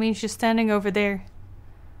that? I mean, she's standing over there.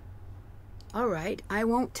 All right, I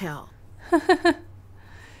won't tell.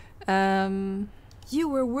 You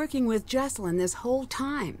were working with Jessalyn this whole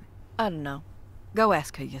time. I don't know. Go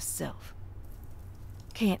ask her yourself.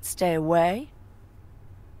 Can't stay away.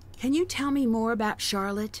 Can you tell me more about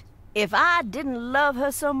Charlotte? If I didn't love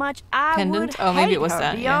her so much, I Pendant? would Oh, maybe hate it was her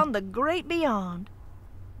that, beyond the great beyond.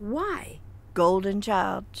 Why? Golden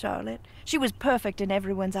child, Charlotte. She was perfect in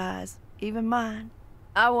everyone's eyes, even mine.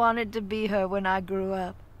 I wanted to be her when I grew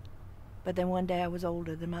up. But then one day I was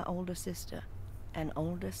older than my older sister, and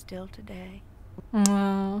older still today.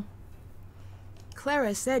 Well,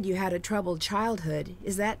 Clara said you had a troubled childhood.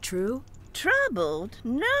 Is that true? Troubled?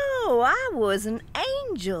 No, I was an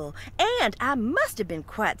angel. And I must have been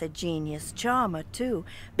quite the genius charmer, too,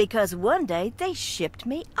 because one day they shipped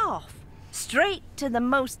me off, straight to the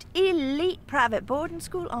most elite private boarding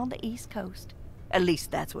school on the East Coast. At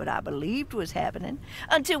least that's what I believed was happening,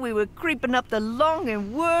 until we were creeping up the long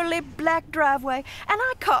and whirly black driveway, and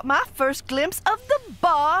I caught my first glimpse of the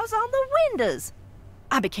bars on the windows.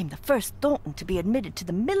 I became the first Thornton to be admitted to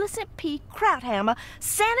the Millicent P. Krauthammer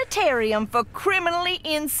Sanitarium for criminally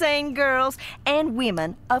insane girls and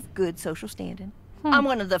women of good social standing. I'm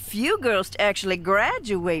one of the few girls to actually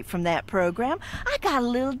graduate from that program. I got a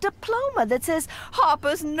little diploma that says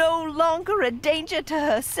Harper's no longer a danger to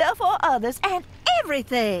herself or others and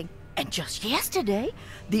everything. And just yesterday,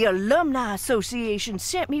 the Alumni Association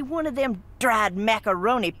sent me one of them dried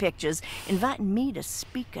macaroni pictures inviting me to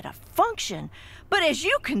speak at a function. But as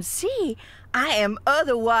you can see, I am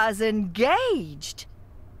otherwise engaged.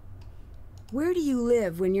 Where do you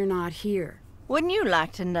live when you're not here? Wouldn't you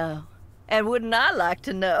like to know? And wouldn't I like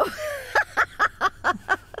to know?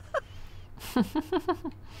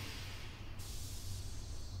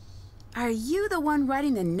 Are you the one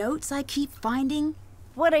writing the notes I keep finding?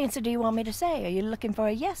 What answer do you want me to say? Are you looking for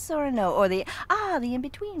a yes or a no? Or the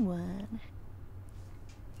in-between one?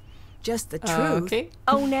 Just the truth. okay.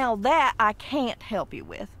 Oh, now that I can't help you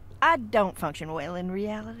with. I don't function well in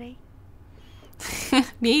reality.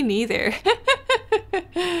 Me neither.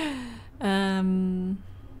 Do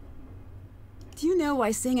you know why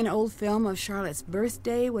seeing an old film of Charlotte's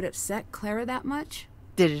birthday would upset Clara that much?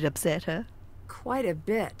 Did it upset her? Quite a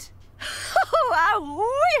bit. Oh,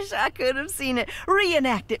 I wish I could have seen it.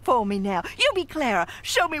 Reenact it for me now. You be Clara.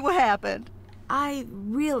 Show me what happened. I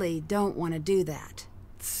really don't want to do that.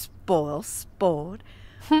 Spoil sport.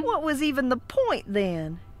 What was even the point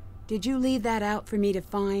then? Did you leave that out for me to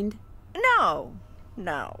find? No.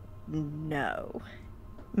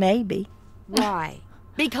 Maybe. Why?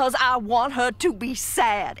 Because I want her to be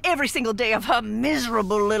sad every single day of her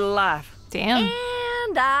miserable little life. Damn.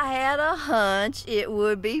 And I had a hunch it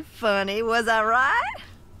would be funny. Was I right?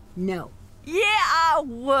 No. Yeah, I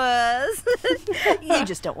was. You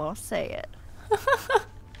just don't want to say it.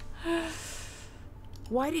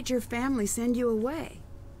 Why did your family send you away?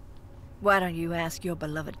 Why don't you ask your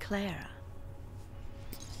beloved Clara?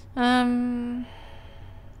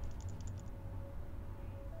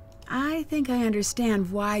 I think I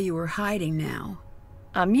understand why you were hiding now.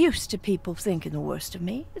 I'm used to people thinking the worst of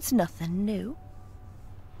me. It's nothing new.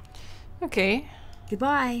 Okay.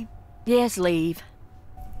 Goodbye. Yes, leave.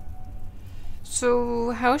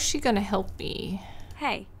 So, how is she gonna help me?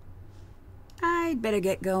 Hey, I'd better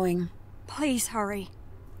get going. please hurry.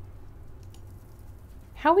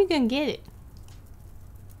 How are we gonna get it?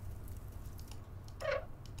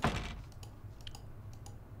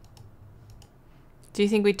 Do you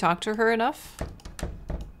think we talked to her enough?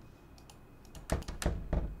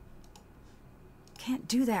 Can't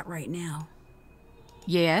do that right now.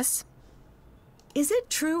 Yes? Is it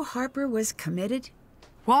true Harper was committed?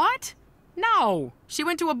 What? No. She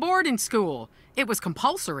went to a boarding school. It was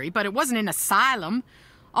compulsory, but it wasn't an asylum.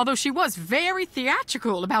 Although she was very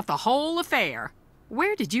theatrical about the whole affair.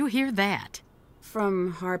 Where did you hear that?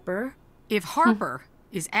 From Harper. If Harper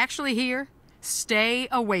is actually here, stay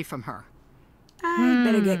away from her. I'd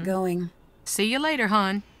better get going. See you later,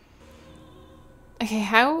 hon. Okay,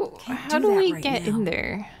 how do do that we right get now. in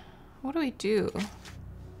there? What do we do?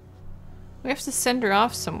 We have to send her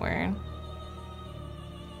off somewhere.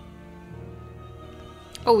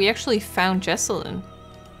 Oh, we actually found Jessalyn.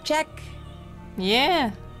 Check.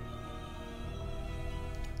 Yeah.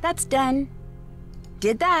 That's done.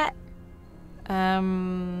 Did that.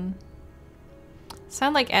 Sound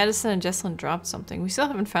like Addison and Jessalyn dropped something. We still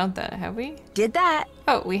haven't found that, have we? Did that.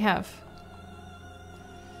 Oh, we have.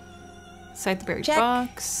 Cite the berry Check.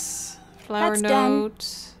 box. Flower That's done. note.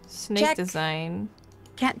 Snake Check. design.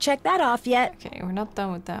 Can't check that off yet. Okay, we're not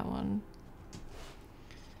done with that one.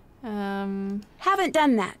 Haven't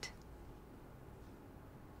done that.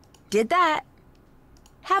 Did that.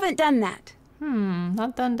 Haven't done that.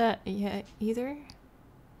 Not done that yet either.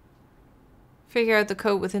 Figure out the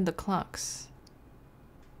code within the clocks.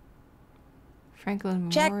 Franklin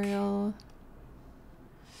Check. Memorial.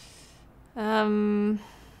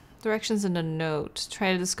 Directions in the note.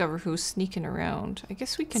 Try to discover who's sneaking around. I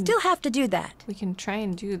guess we can Still have to do that. we can try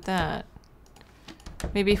and do that.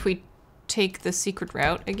 Maybe if we take the secret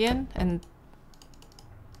route again and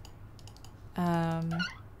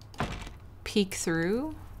peek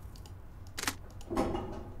through.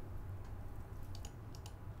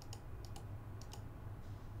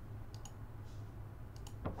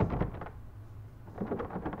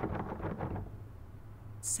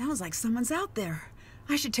 Sounds like someone's out there.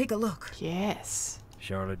 I should take a look. Yes.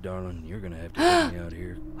 Charlotte, darling, you're gonna have to get me out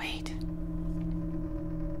here. Wait.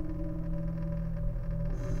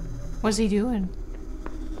 What's he doing?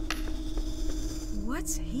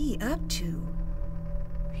 What's he up to?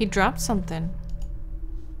 He dropped something.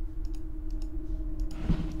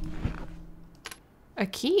 A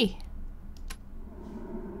key.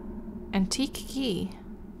 Antique key.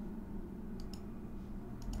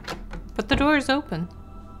 But the door is open.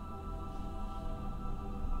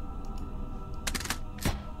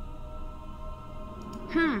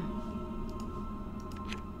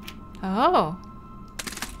 Oh.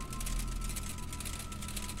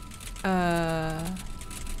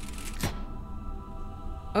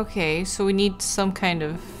 Okay, so we need some kind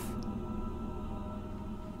of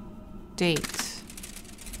date.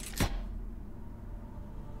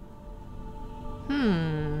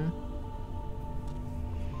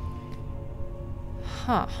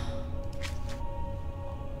 Huh.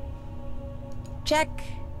 Check.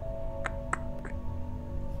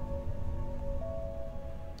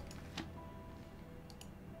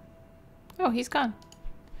 Oh, he's gone.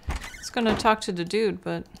 I was gonna talk to the dude,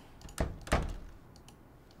 but...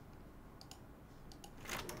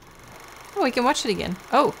 Oh, we can watch it again.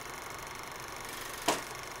 Oh.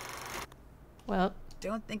 Well,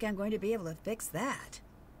 Don't think I'm going to be able to fix that.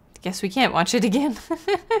 guess we can't watch it again.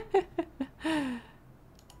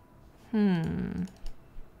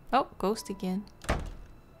 Oh, ghost again.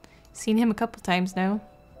 Seen him a couple times now.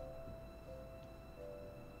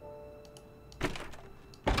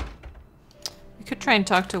 We could try and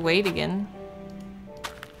talk to Wade again.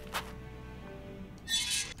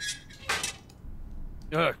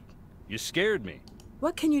 Ugh, you scared me.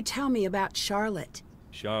 What can you tell me about Charlotte?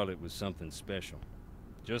 Charlotte was something special.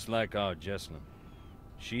 Just like our Jessalyn.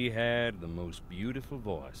 She had the most beautiful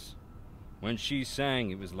voice. When she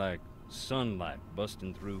sang, it was like sunlight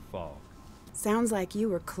busting through fog. Sounds like you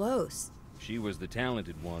were close. She was the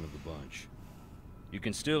talented one of the bunch. You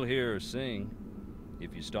can still hear her sing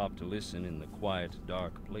if you stop to listen in the quiet,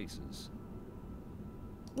 dark places.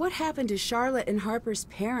 What happened to Charlotte and Harper's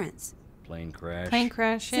parents? Plane crash. Plane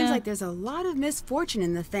crash, yeah. Seems like there's a lot of misfortune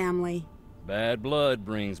in the family. Bad blood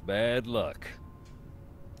brings bad luck.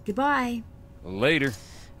 Goodbye. Later.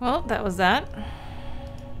 Well, that was that.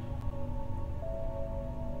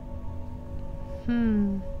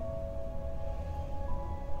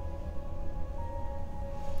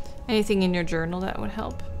 Anything in your journal that would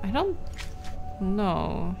help? I don't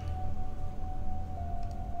know.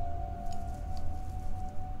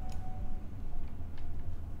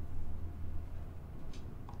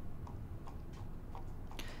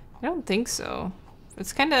 I don't think so.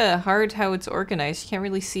 It's kind of hard how it's organized. You can't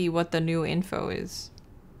really see what the new info is.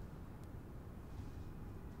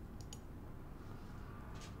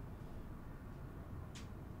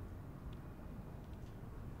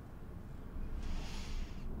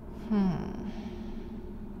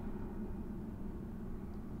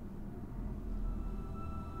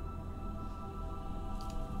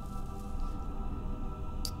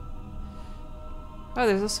 Oh,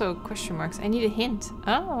 there's also question marks. I need a hint.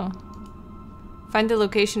 Oh. Find the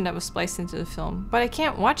location that was spliced into the film. But I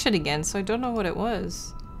can't watch it again, so I don't know what it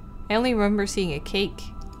was. I only remember seeing a cake.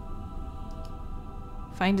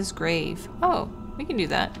 Find his grave. Oh, we can do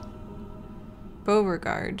that.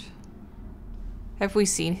 Beauregard. Have we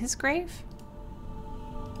seen his grave?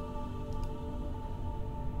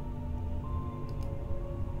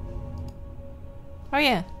 Oh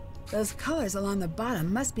yeah. Those colors along the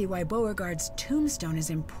bottom must be why Beauregard's tombstone is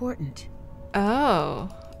important. Oh,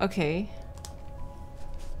 okay.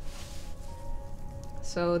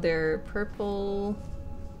 So they're purple,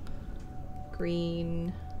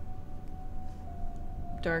 green,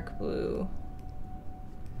 dark blue,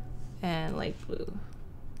 and light blue.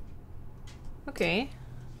 Okay.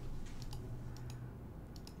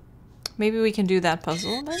 Maybe we can do that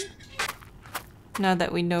puzzle then? now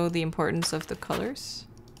that we know the importance of the colors.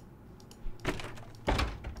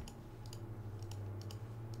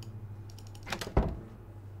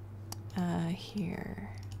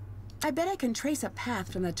 Here. I bet I can trace a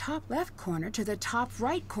path from the top left corner to the top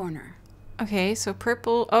right corner. Okay, so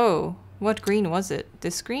purple. Oh, what green was it?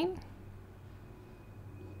 This green?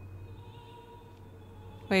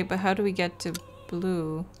 Wait, but how do we get to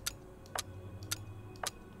blue?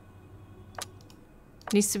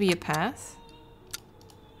 Needs to be a path?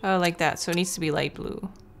 Oh, like that. So it needs to be light blue.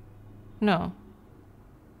 No.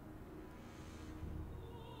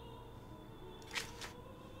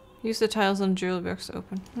 Use the tiles on jewelry box to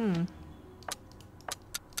open.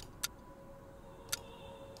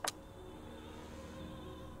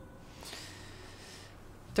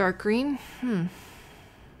 Dark green?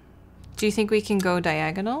 Do you think we can go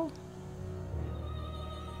diagonal?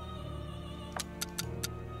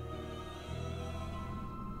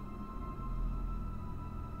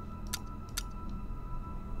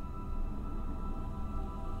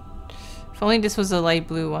 If only this was a light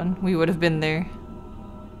blue one, we would have been there.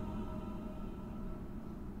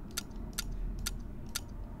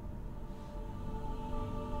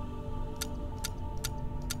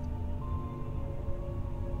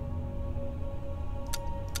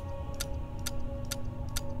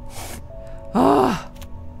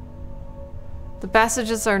 The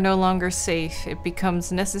passages are no longer safe. It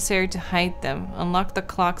becomes necessary to hide them. Unlock the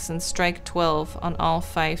clocks and strike 12 on all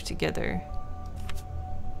 5 together.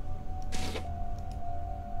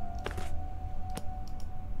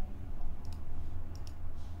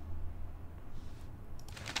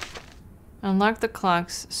 Unlock the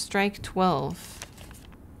clocks, strike 12.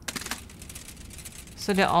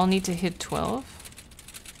 So they all need to hit 12?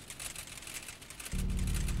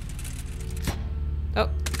 Oh.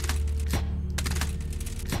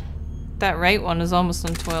 That right one is almost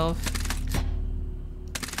on 12.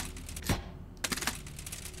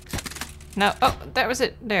 No, oh, that was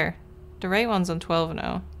it. There. The right one's on 12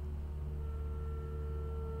 now.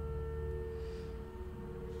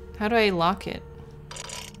 How do I lock it?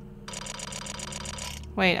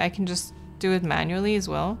 Wait, I can just do it manually as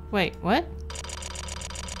well? Wait, what?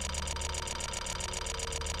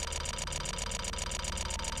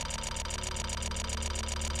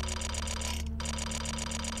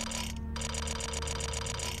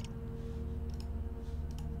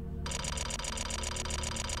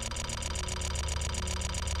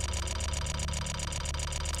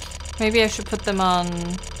 Maybe I should put them on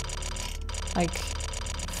like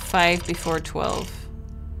 5 before 12.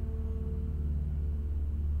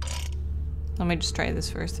 Let me just try this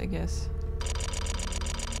first, I guess.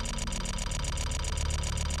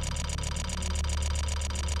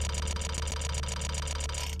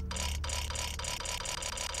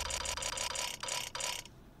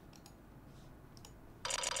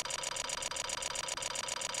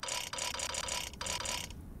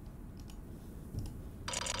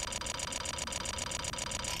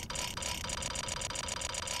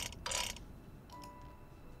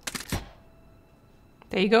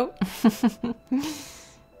 There you go.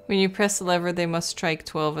 When you press the lever, they must strike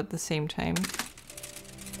 12 at the same time.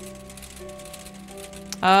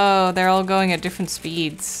 Oh, they're all going at different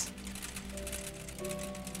speeds.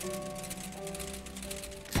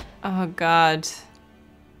 Oh god.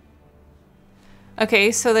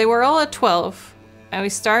 Okay, so they were all at 12, and we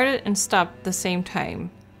started and stopped at the same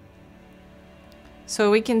time.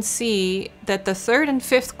 So we can see that the 3rd and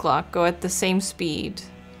 5th clock go at the same speed.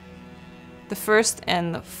 The 1st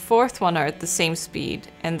and the 4th one are at the same speed,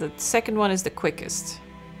 and the 2nd one is the quickest.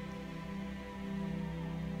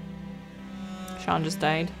 Sean just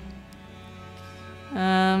died.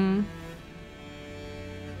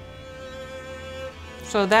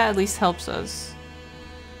 So that at least helps us.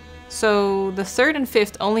 So the 3rd and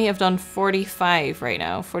 5th only have done 45 right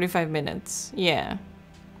now, 45 minutes. Yeah.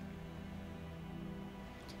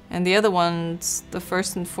 And the other ones, the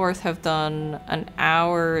 1st and 4th, have done an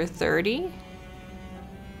hour 30.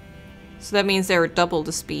 So that means they were double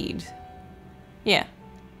the speed. Yeah.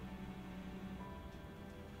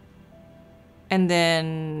 And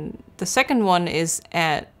then the second one is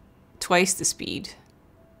at twice the speed.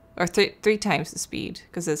 Or three times the speed,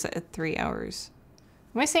 because it's at 3 hours.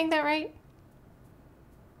 Am I saying that right?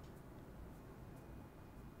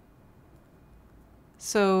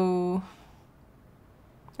 So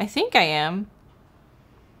I think I am.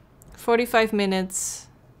 45 minutes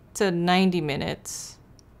to 90 minutes.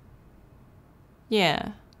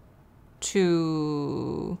 Yeah.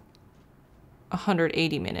 To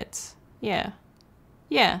 180 minutes. Yeah.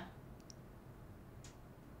 Yeah.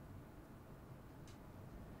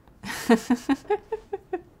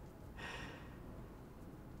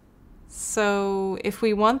 So if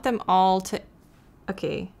we want them all to...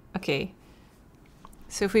 Okay.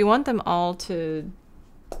 So if we want them all to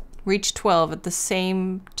reach 12 at the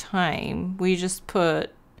same time, we just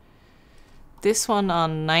put this one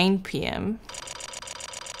on 9 p.m.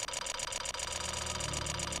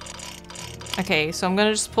 Okay, so I'm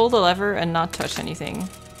gonna just pull the lever and not touch anything.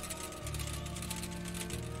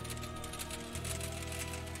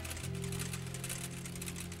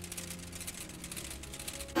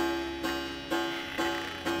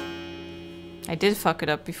 I did fuck it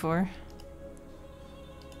up before.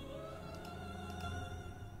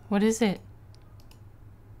 What is it?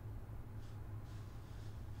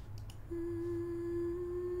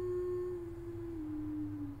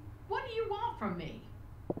 What do you want from me?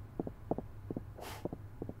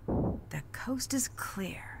 The coast is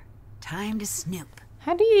clear. Time to snoop.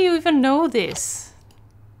 How do you even know this?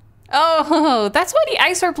 Oh, that's why the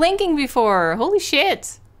eyes were blinking before. Holy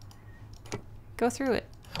shit. Go through it.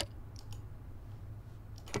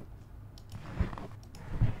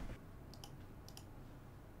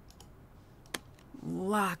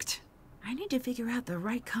 Locked. I need to figure out the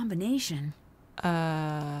right combination.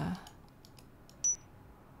 Oh.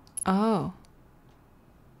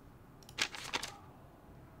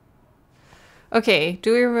 Okay,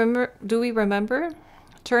 do we remember?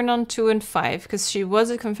 Turn on 2 and 5, because she was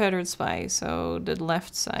a Confederate spy, so the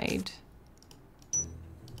left side.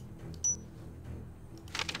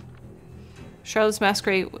 Charlotte's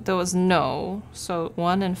Masquerade, there was no, so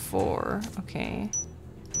 1 and 4, okay.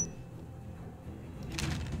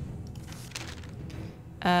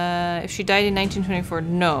 If she died in 1924,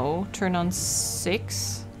 no. Turn on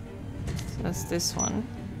 6. So that's this one.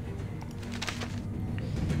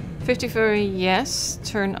 54, yes.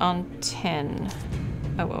 Turn on 10.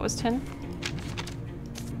 Oh, what was 10?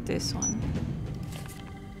 This one.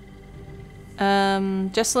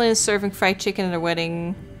 Jesselyn is serving fried chicken at a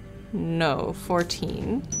wedding. No.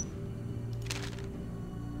 14.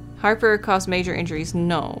 Harper caused major injuries.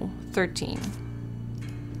 No. 13.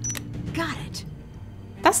 Got it.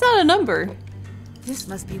 That's not a number. This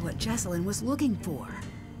must be what Jesselyn was looking for.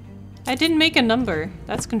 I didn't make a number.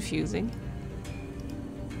 That's confusing.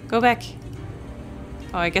 Go back.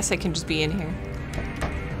 Oh, I guess I can just be in here.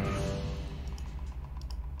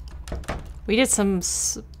 We did some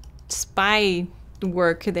spy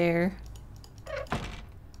work there.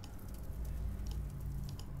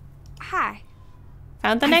 Hi.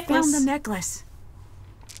 Found the necklace. I found the necklace.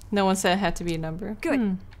 No one said it had to be a number.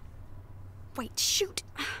 Good. Wait, shoot.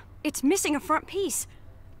 It's missing a front piece.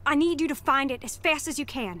 I need you to find it as fast as you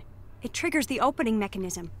can. It triggers the opening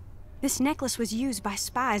mechanism. This necklace was used by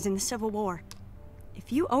spies in the Civil War.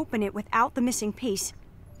 If you open it without the missing piece,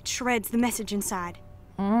 it shreds the message inside.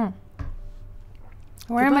 Where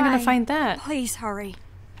am I gonna find that? Please hurry.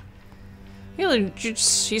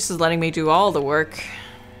 She's just letting me do all the work.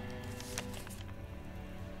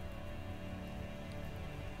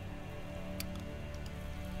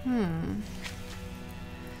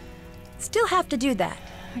 Still have to do that.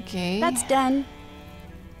 Okay. That's done.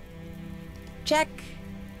 Check.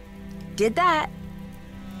 Did that.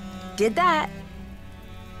 Did that.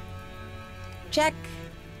 Check.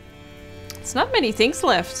 It's not many things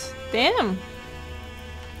left. Damn.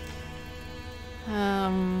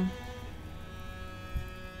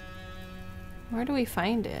 Where do we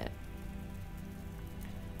find it?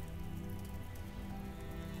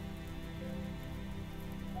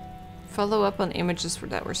 Follow up on images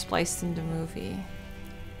that were spliced in the movie.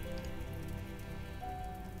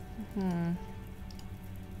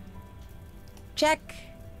 Check.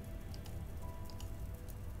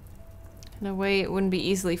 In a way it wouldn't be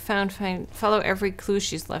easily found. Follow every clue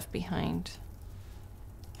she's left behind.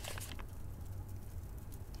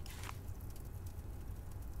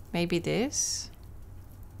 Maybe this?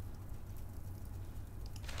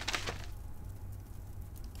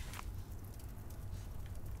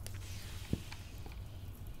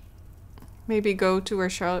 Maybe go to where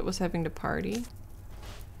Charlotte was having the party?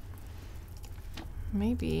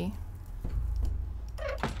 Maybe.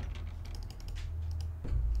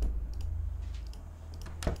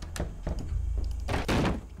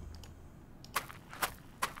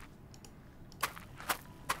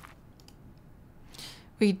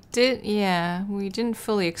 We did, yeah, we didn't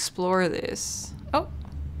fully explore this. Oh!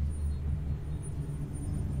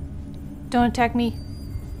 Don't attack me.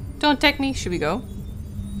 Don't attack me. Should we go?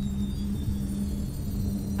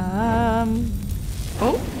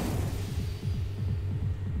 Oh!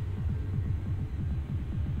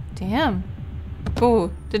 Damn.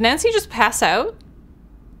 Oh, did Nancy just pass out?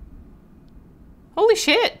 Holy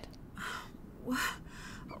shit!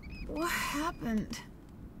 What happened?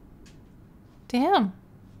 Damn.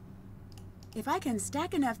 If I can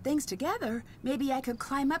stack enough things together, maybe I could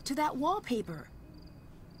climb up to that wallpaper.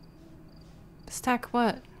 Stack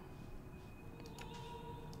what?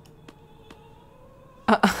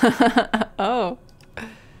 Oh.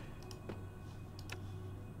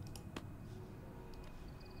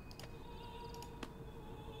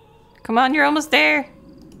 Come on, you're almost there.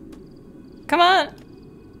 Come on.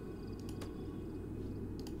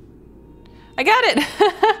 I got it.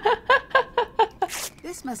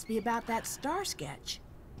 This must be about that star sketch.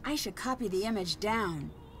 I should copy the image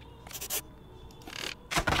down.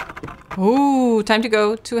 Ooh, time to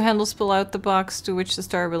go. 2 handles pull out the box to which the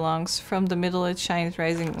star belongs. From the middle it shines,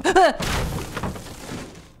 rising.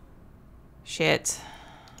 Shit.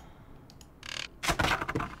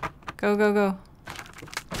 Go, go, go.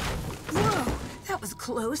 Whoa, that was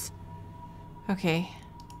close. Okay.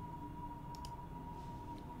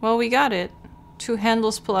 Well, we got it. 2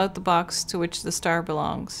 handles pull out the box to which the star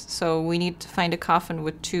belongs. So we need to find a coffin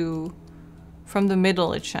with 2... From the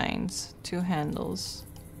middle it shines. 2 handles.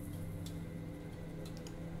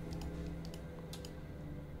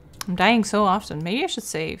 I'm dying so often. Maybe I should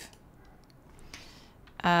save.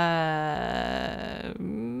 2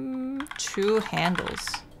 handles.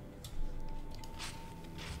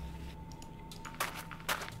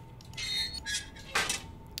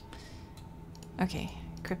 Okay,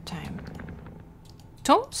 crypt time.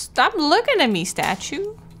 Don't stop looking at me,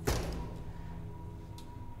 statue.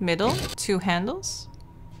 Middle, 2 handles.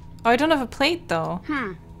 Oh, I don't have a plate though.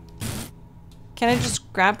 Can I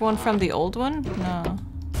just grab one from the old one? No.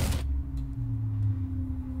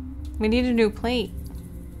 We need a new plate.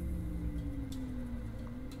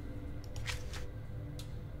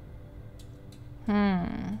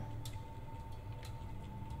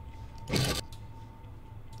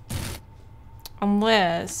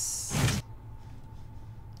 Unless...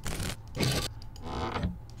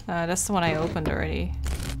 that's the one I opened already.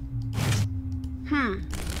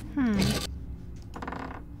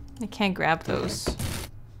 I can't grab those.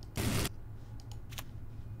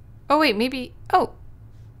 Oh wait, maybe... Oh!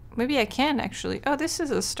 Maybe I can actually. Oh, this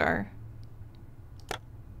is a star.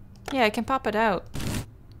 Yeah, I can pop it out.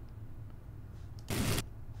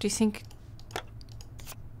 Do you think...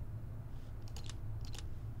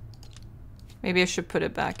 Maybe I should put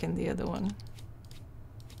it back in the other one.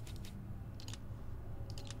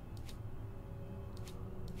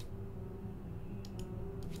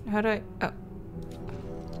 How do I... Oh.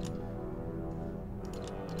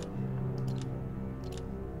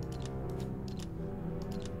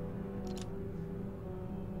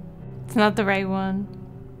 It's not the right one.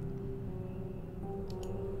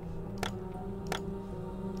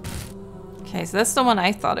 Okay, so that's the one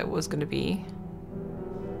I thought it was gonna be.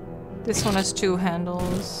 This one has 2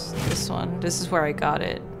 handles. This is where I got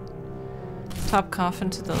it. Top coffin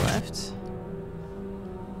to the left.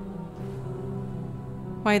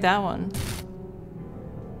 Why that one?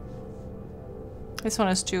 This one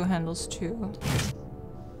has 2 handles too.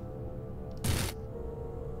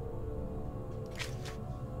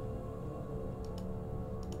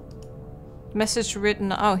 Message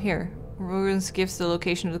written, oh here. Ruins gives the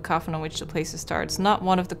location of the coffin on which the place starts. Not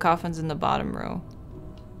one of the coffins in the bottom row.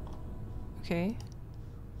 Okay.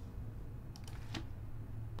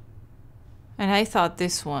 And I thought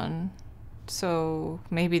this one. So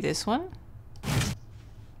maybe this one?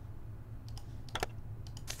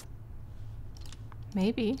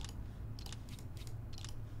 Maybe.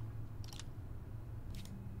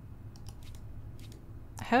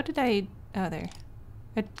 How did I... Oh, there.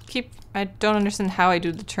 I don't understand how I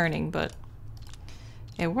do the turning, but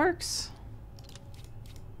it works.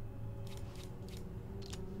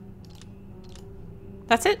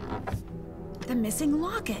 That's it. The missing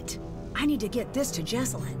locket. I need to get this to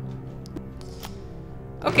Jesselyn.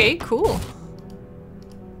 Okay, cool.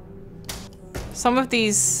 Some of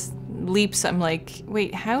these leaps, I'm like,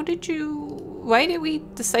 wait, how did you... Why did we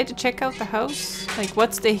decide to check out the house? Like,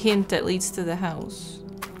 what's the hint that leads to the house?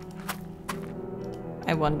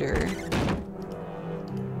 I wonder.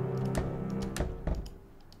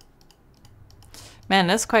 Man,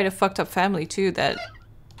 that's quite a fucked up family too, that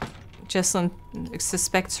Jesselyn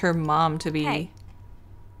suspects her mom to be Hey,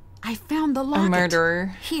 I found the locket. a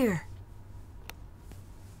murderer. Here.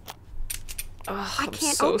 Ugh, I I'm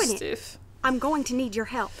can't so open stiff. it. I'm going to need your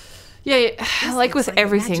help. Yeah, yeah. This Like looks with it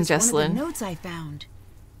everything, matches one of Jesselyn. the notes I found.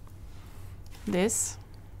 This.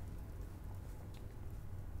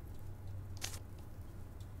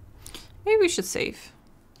 Maybe we should save.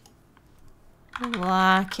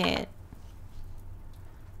 Lock it.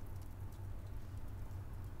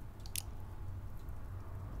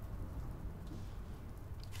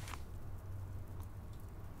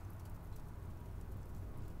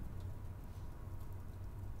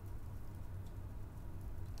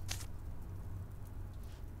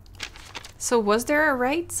 So was there a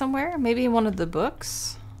right somewhere? Maybe in one of the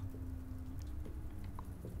books?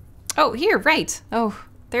 Oh, here, right. Oh,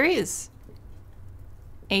 there is.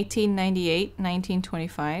 1898,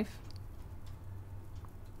 1925.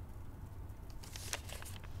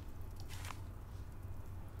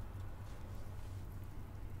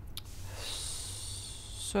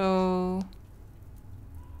 So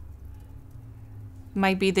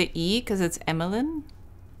might be the E because it's Emmeline.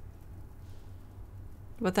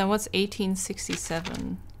 But then what's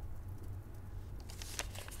 1867?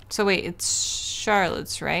 So wait, it's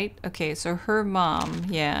Charlotte's, right? Okay, so her mom,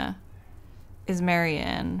 yeah, is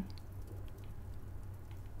Marianne.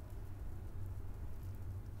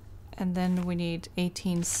 And then we need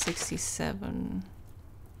 1867.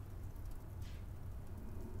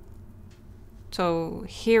 So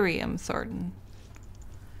Hiriam Thornton.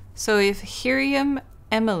 So if Hiriam,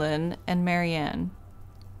 Emmeline, and Marianne.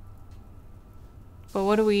 But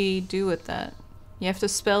what do we do with that? You have to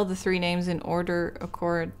spell the three names in order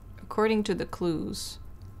according to the clues.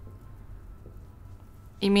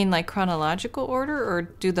 You mean like chronological order or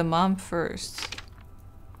do the mom first?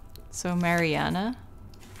 So Mariana.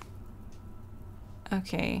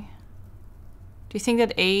 Okay. Do you think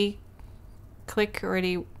that A click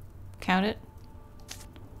already counted?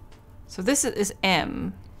 So this is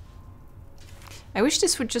M. I wish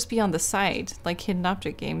this would just be on the side, like hidden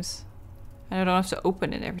object games. And I don't have to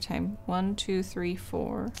open it every time. 1, 2, 3,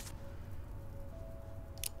 4.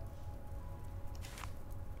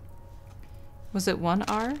 Was it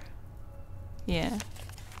 1R? Yeah.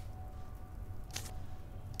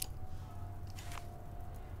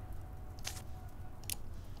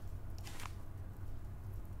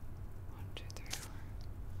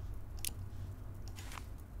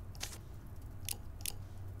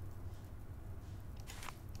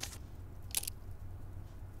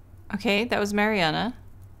 Okay, that was Mariana.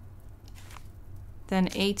 Then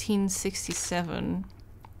 1867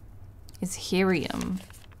 is Hiriam.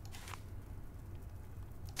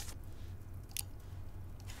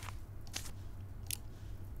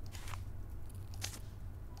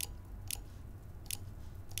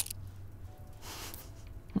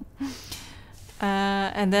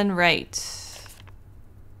 And then right.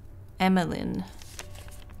 Emmeline.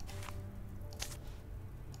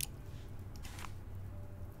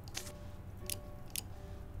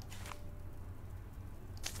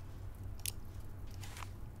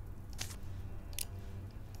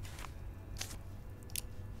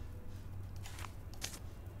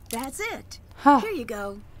 That's it. Huh. Here you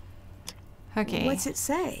go. Okay. What's it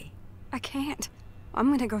say? I can't.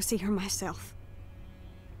 I'm gonna go see her myself.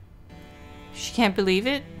 She can't believe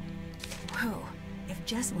it? Whoa. If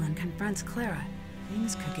Jessalyn confronts Clara,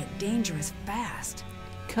 things could get dangerous fast.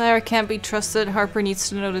 Clara can't be trusted. Harper needs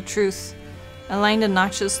to know the truth. Align the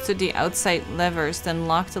notches to the outside levers, then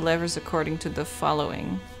lock the levers according to the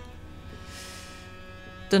following.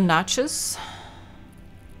 The notches?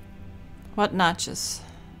 What notches?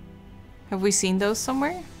 Have we seen those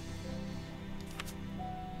somewhere?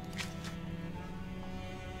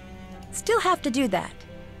 Still have to do that.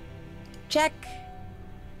 Check.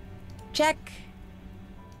 Check.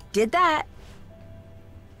 Did that.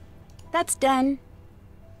 That's done.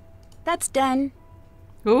 That's done.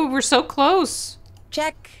 Ooh, we're so close.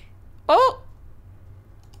 Check. Oh!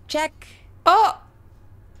 Check. Oh!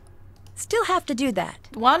 Still have to do that.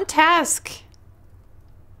 One task.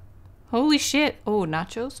 Holy shit. Oh,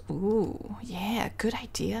 nachos? Ooh, yeah, good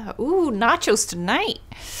idea. Ooh, nachos tonight.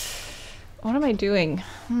 What am I doing?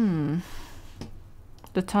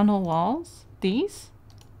 The tunnel walls? These?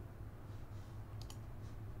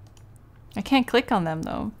 I can't click on them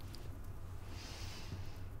though.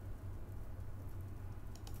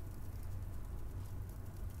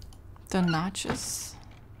 The notches.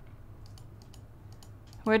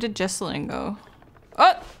 Where did Jessalyn go?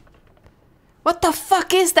 Oh! What the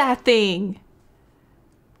fuck is that thing?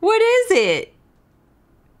 What is it?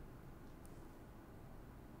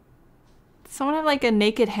 Someone have like a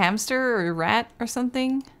naked hamster or a rat or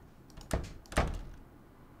something?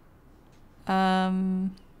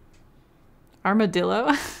 Armadillo?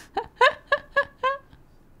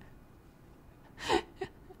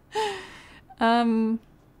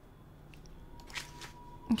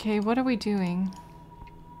 Okay, what are we doing?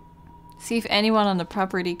 See if anyone on the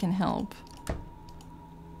property can help.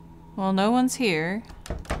 Well, no one's here.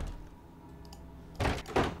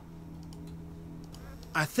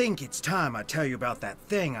 I think it's time I tell you about that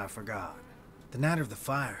thing I forgot. The night of the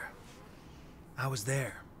fire. I was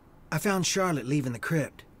there. I found Charlotte leaving the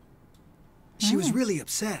crypt. She was really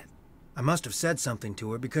upset. I must have said something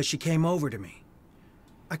to her because she came over to me.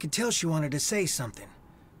 I could tell she wanted to say something.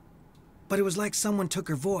 But it was like someone took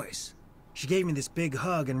her voice. She gave me this big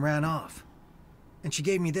hug and ran off. And she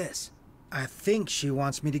gave me this. I think she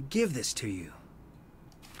wants me to give this to you.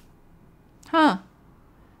 Huh.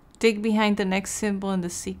 Dig behind the next symbol in the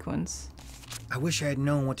sequence. I wish I had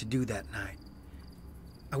known what to do that night.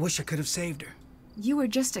 I wish I could have saved her. You were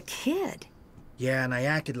just a kid. Yeah, and I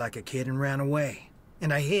acted like a kid and ran away.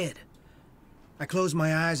 And I hid. I closed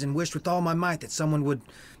my eyes and wished with all my might that someone would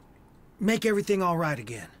make everything all right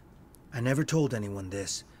again. I never told anyone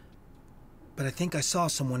this, but I think I saw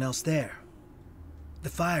someone else there. The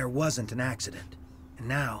fire wasn't an accident, and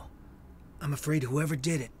now I'm afraid whoever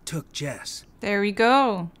did it took Jess. There we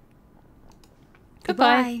go.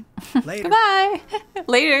 Goodbye. Later. Goodbye.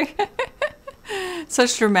 Later.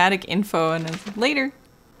 Such dramatic info and it's later.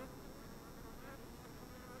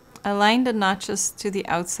 Align the notches to the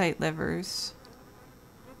outside levers.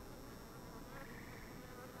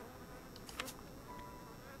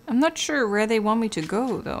 I'm not sure where they want me to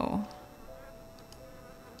go though.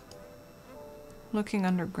 Looking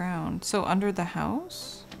underground. So under the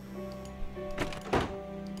house?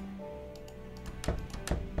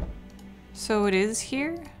 So it is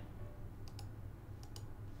here?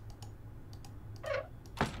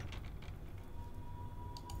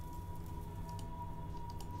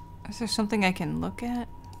 Is there something I can look at?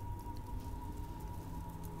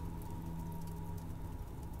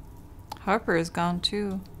 Harper is gone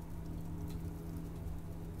too.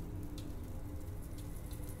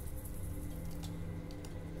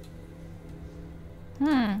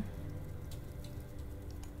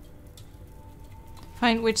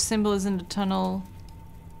 Find which symbol is in the tunnel.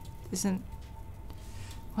 Isn't...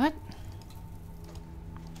 What?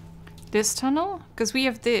 This tunnel? Because we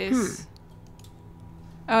have this.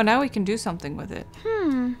 Oh, now we can do something with it.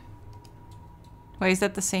 Wait, is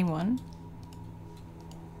that the same one?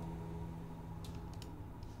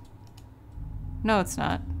 No, it's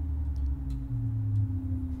not.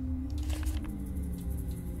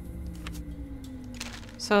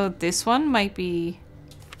 So this one might be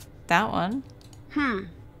that one.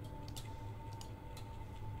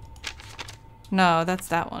 No, that's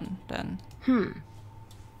that one then.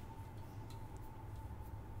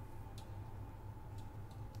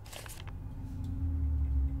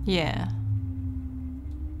 Yeah.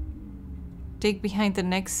 Dig behind the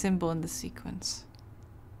next symbol in the sequence.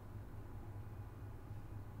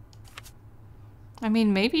 I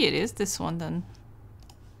mean, maybe it is this one then.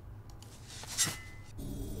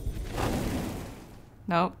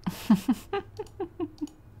 Nope.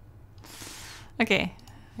 Okay,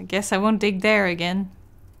 I guess I won't dig there again.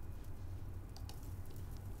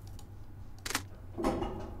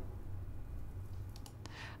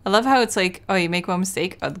 I love how it's like, oh, you make one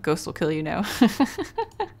mistake, oh, the ghost will kill you now.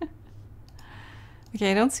 Okay,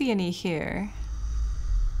 I don't see any here.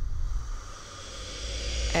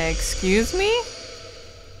 Excuse me?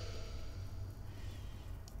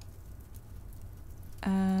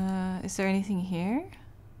 Is there anything here?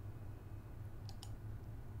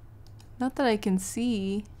 Not that I can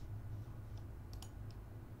see.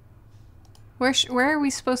 Where are we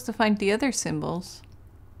supposed to find the other symbols?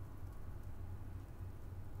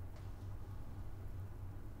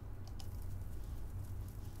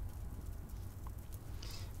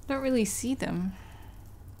 Don't really see them.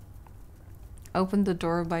 Open the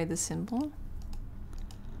door by the symbol.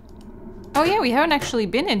 Oh yeah, we haven't actually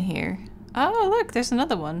been in here. Oh look, there's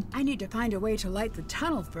another one. I need to find a way to light the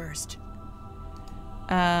tunnel first.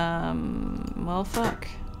 Well, fuck.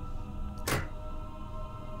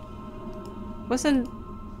 Wasn't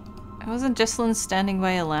Jessalyn standing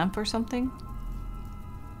by a lamp or something?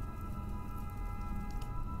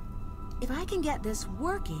 If I can get this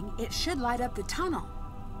working, it should light up the tunnel.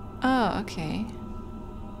 Oh, okay.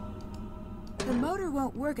 The motor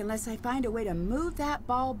won't work unless I find a way to move that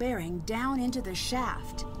ball bearing down into the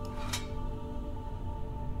shaft.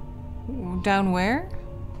 Down where?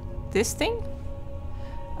 This thing?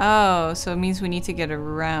 Oh, so it means we need to get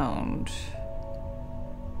around.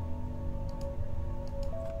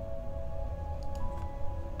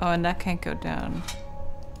 Oh, and that can't go down.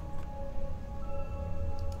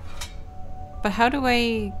 But how do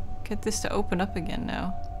I get this to open up again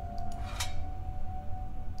now?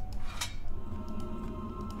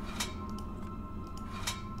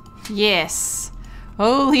 Yes!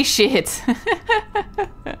 Holy shit!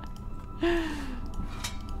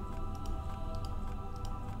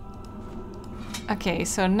 Okay,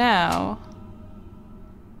 so now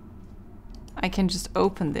I can just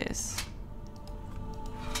open this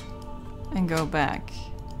and go back.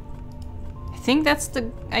 I think that's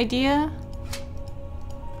the idea.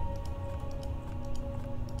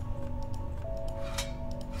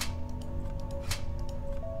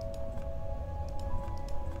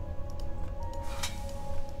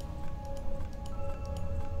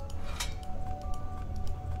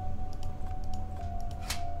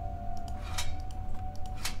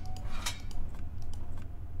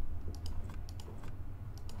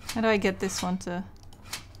 How do I get this one to...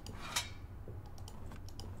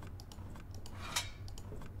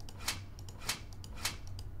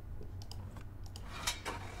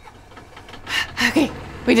 Okay,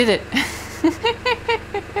 we did it.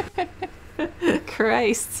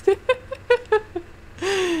 Christ.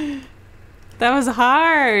 That was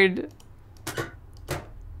hard.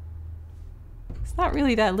 It's not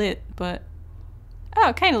really that lit, but...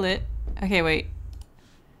 Oh, kind of lit. Okay, wait.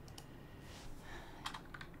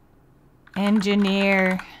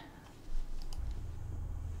 Engineer.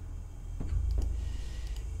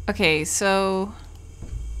 Okay, so...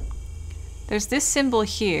 There's this symbol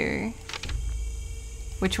here,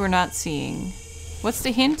 which we're not seeing. What's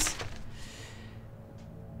the hint?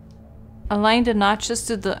 Align the notches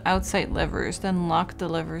to the outside levers, then lock the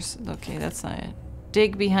levers. Okay, that's not it.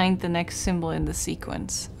 Dig behind the next symbol in the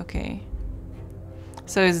sequence. Okay.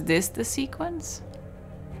 So is this the sequence?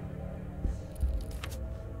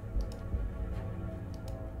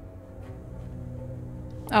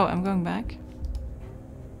 Oh, I'm going back.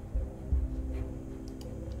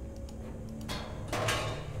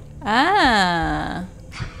 Ah!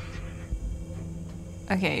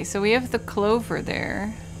 Okay, so we have the clover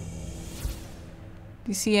there. Do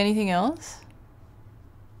you see anything else?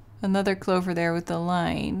 Another clover there with the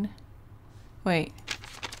line. Wait.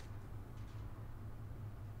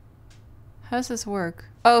 How does this work?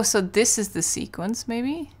 Oh, so this is the sequence,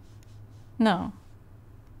 maybe? No.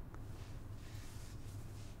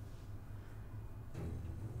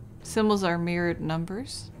 Symbols are mirrored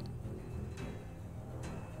numbers.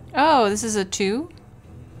 Oh, this is a 2,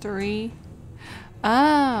 3.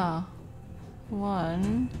 Ah.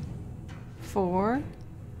 1, 4,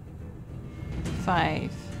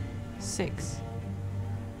 5, 6.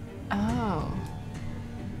 Oh.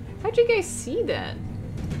 How'd you guys see that?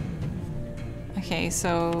 Okay,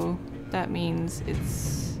 so that means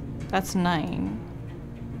that's 9.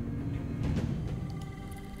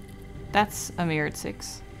 That's a mirrored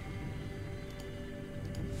 6.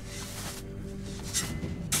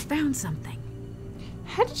 Found something.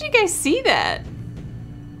 How did you guys see that?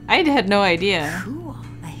 I had no idea. Cool.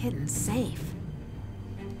 A hidden safe.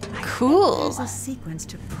 Cool. There's a sequence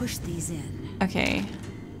to push these in. Okay.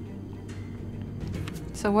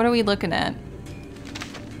 So what are we looking at?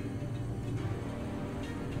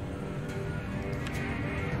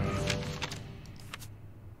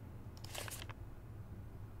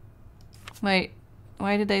 Wait,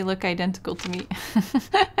 why did they look identical to me?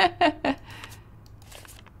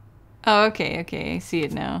 Oh, okay, okay, I see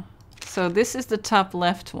it now. So this is the top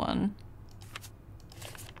left one.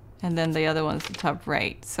 And then the other one's the top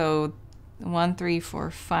right. So 1, 3, 4,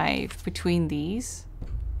 5 between these.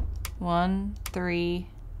 1, 3,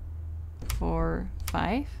 4,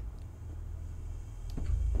 5.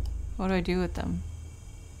 What do I do with them?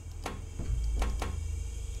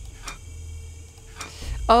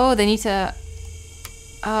 Oh, they need to...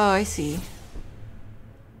 Oh, I see.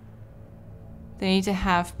 They need to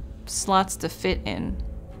have slots to fit in.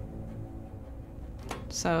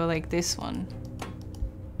 So, like this one.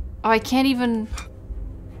 Oh, I can't even...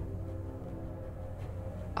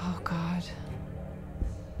 Oh, God.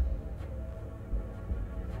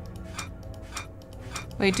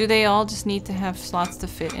 Wait, do they all just need to have slots to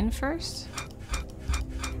fit in first?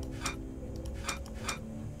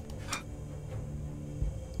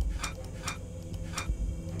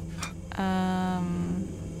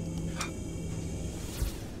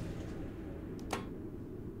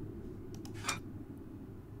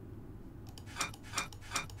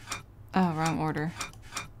 Oh, wrong order.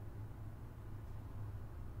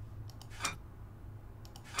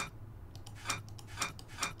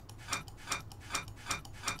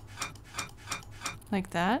 Like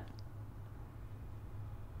that?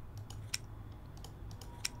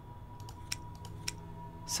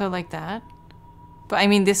 So like that? But I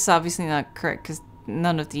mean, this is obviously not correct because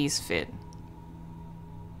none of these fit.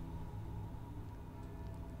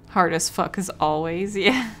 Hard as fuck as always,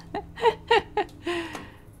 yeah.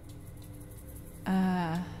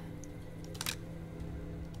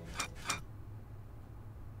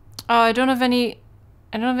 Oh, I don't have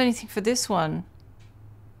anything for this one.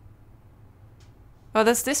 Oh,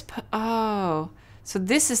 that's this. Oh, so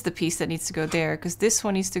this is the piece that needs to go there because this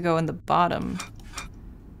one needs to go in the bottom.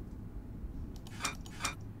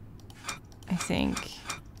 I think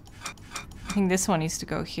this one needs to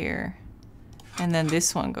go here. And then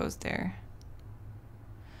this one goes there.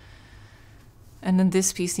 And then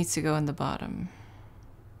this piece needs to go in the bottom.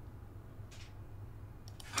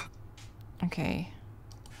 Okay.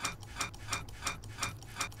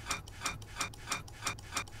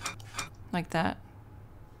 Like that.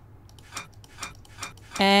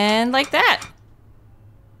 And like that.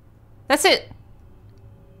 That's it.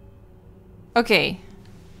 Okay.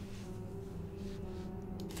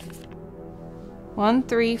 1,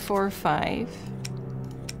 3, 4, 5.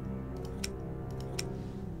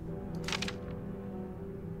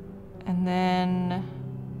 And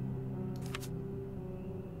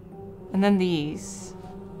then these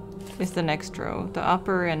is the next row. The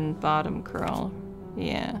upper and bottom curl.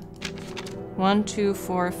 Yeah. 1, 2,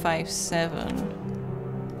 4, 5, 7.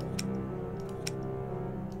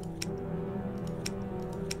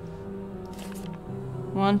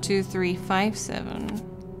 1, 2, 3, 5, 7.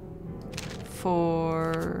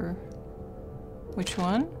 For which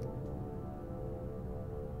one?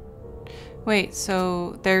 Wait,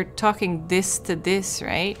 so they're talking this to this,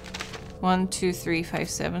 right? 1, 2, 3, 5,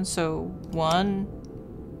 7. So 1,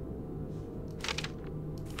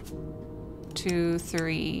 2,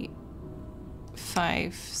 3,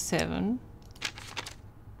 5, 7.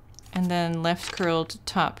 And then left curl to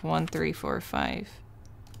top. 1, 3, 4, 5.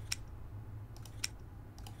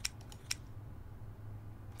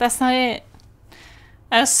 That's not it.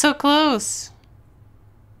 I was so close.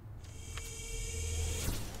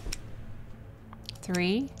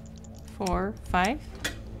 3, 4, 5.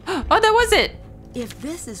 Oh, that was it! If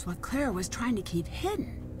this is what Clara was trying to keep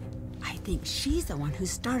hidden, I think she's the one who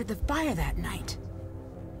started the fire that night.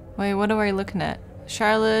 Wait, what are we looking at?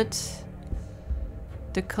 Charlotte,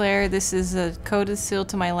 declare this is a codicil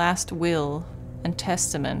to my last will and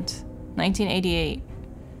testament. 1988.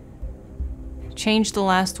 Change the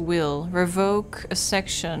last will. Revoke a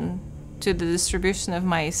section to the distribution of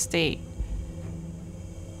my estate.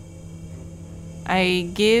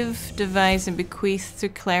 I give, devise, and bequeath to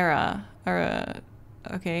Clara,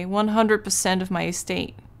 okay, 100% of my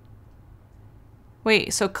estate.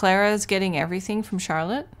 Wait, so Clara is getting everything from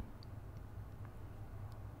Charlotte?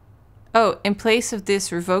 Oh, in place of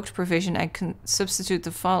this revoked provision, I can substitute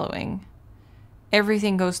the following.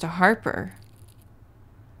 Everything goes to Harper.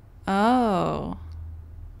 Oh.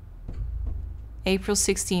 April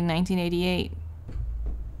 16, 1988.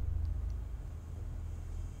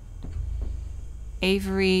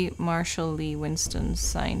 Avery Marshall Lee Winston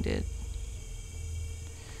signed it.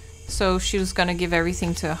 So she was gonna give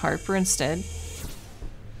everything to Harper instead.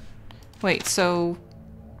 Wait, so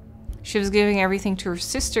she was giving everything to her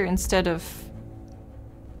sister instead of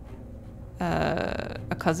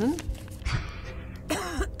a cousin?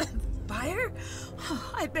 Fire?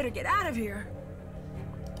 Oh, I better get out of here.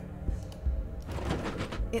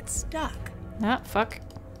 It's stuck. Ah, fuck.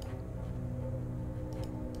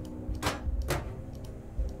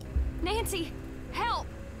 Nancy, help!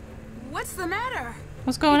 What's the matter?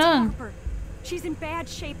 What's going It's on? Harper. She's in bad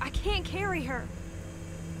shape. I can't carry her.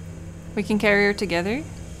 We can carry her together?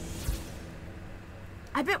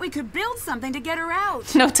 I bet we could build something to get her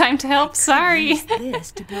out. No time to help, sorry. Use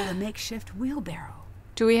this to build a makeshift wheelbarrow.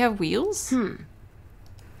 Do we have wheels?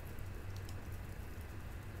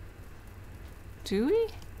 Do we?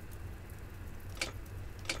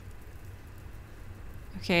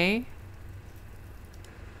 Okay.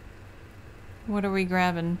 What are we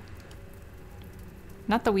grabbing?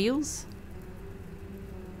 Not the wheels?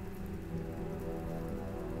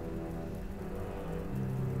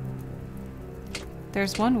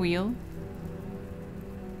 There's one wheel.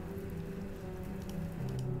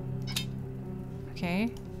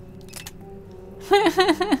 Okay.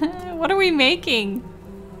 What are we making?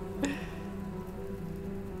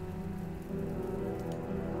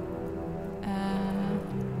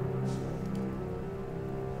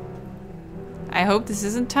 I hope this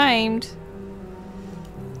isn't timed.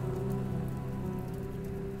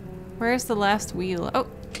 Where's the last wheel? Oh.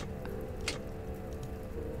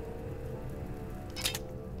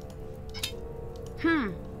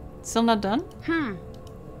 Still not done?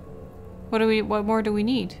 What more do we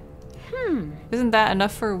need? Isn't that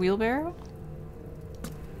enough for a wheelbarrow?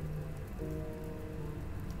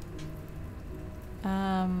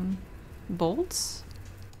 Bolts?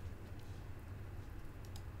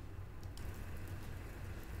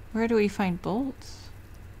 Where do we find bolts?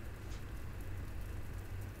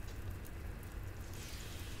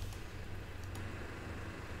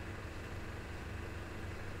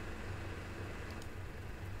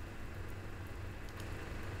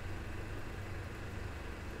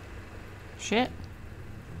 Shit.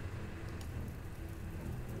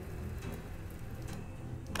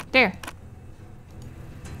 There.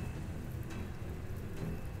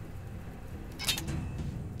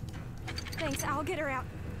 Thanks, I'll get her out.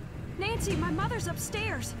 Nancy, my mother's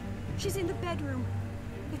upstairs. She's in the bedroom.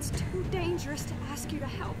 It's too dangerous to ask you to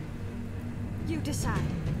help. You decide.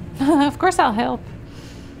 Of course I'll help.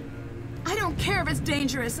 I don't don't care if it's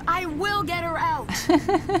dangerous. I will get her out.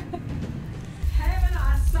 Haven't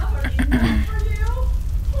I suffered enough for you?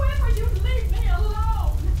 When will you leave me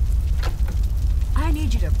alone? I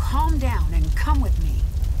need you to calm down and come with me.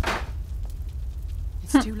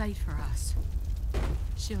 It's too late for us.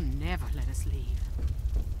 She'll never let us leave.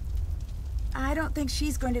 I don't think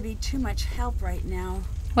she's going to be too much help right now.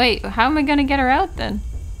 Wait, how am I gonna get her out then?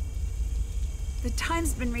 The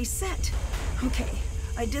time's been reset. Okay,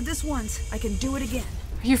 I did this once. I can do it again.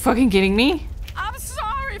 Are you fucking kidding me? I'm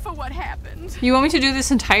sorry for what happened. You want me to do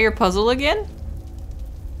this entire puzzle again?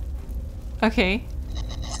 Okay.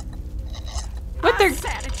 What they're...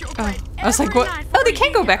 Sat at your Oh, grave I was like, every what? night Oh, for they a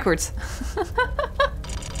can't go year. backwards.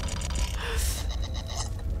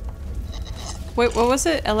 Wait, what was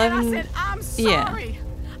it? And I 11? said, I'm Yeah. sorry.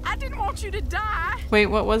 I didn't want you to die. Wait,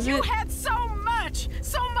 what was You it? had so much,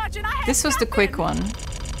 and I had This was the quick nothing. one.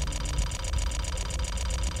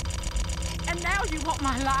 And now you want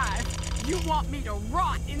my life. You want me to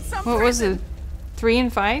rot in some What was prison. it? 3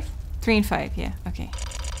 and 5? 3 and 5, yeah, okay.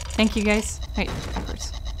 Thank you guys. Wait,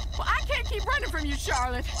 backwards. Well, I can't keep running from you,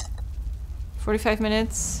 Charlotte. 45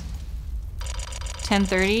 minutes.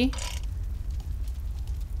 10:30.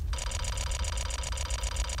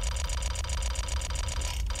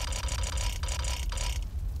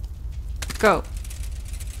 Go.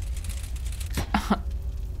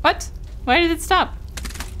 What? Why did it stop?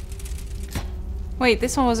 Wait,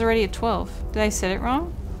 this one was already at 12. Did I set it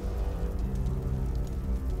wrong?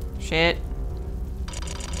 Shit.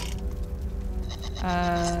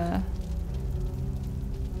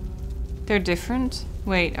 They're different?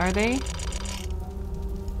 Wait, are they?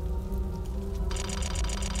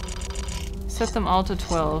 Set them all to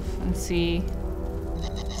 12 and see.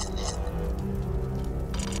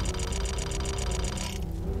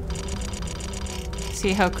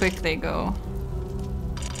 See how quick they go.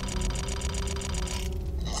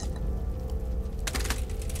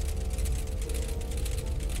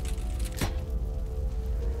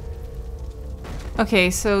 Okay,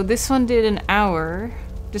 so this one did an hour.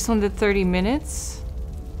 This one did 30 minutes.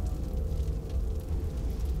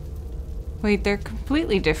 Wait, they're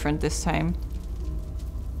completely different this time.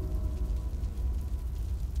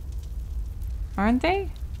 Aren't they?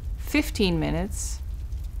 15 minutes.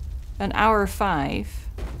 An hour 5.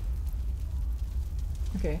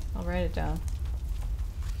 Okay, I'll write it down.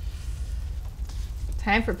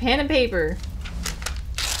 Time for pen and paper.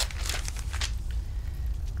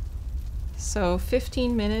 So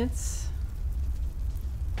 15 minutes.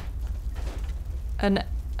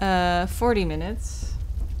 40 minutes.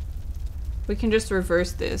 We can just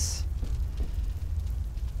reverse this.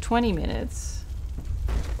 20 minutes.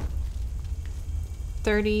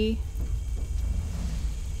 30.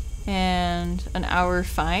 And an hour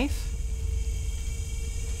 5.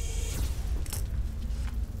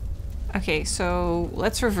 Okay, so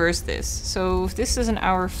let's reverse this. So if this is an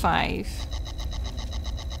hour 5,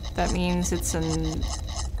 that means it's 11.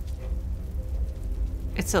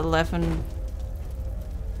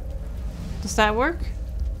 Does that work?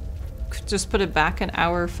 Just put it back an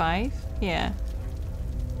hour 5? Yeah.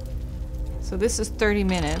 So this is 30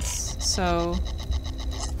 minutes. So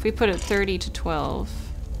if we put it 30 to 12,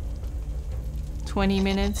 20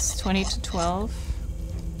 minutes, 20 to 12,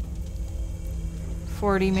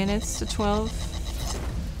 40 minutes to 12,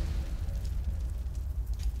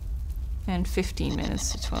 and 15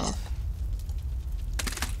 minutes to 12.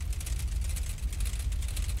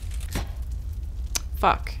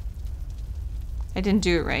 Fuck. I didn't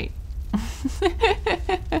do it right.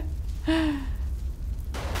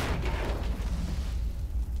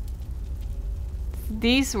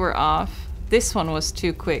 These were off. This one was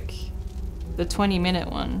too quick. The 20-minute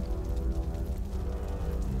one.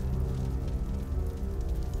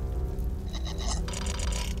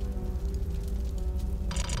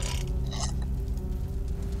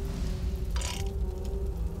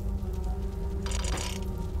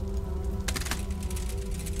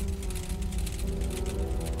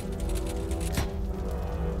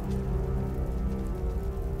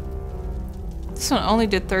 This one only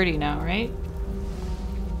did 30 now, right?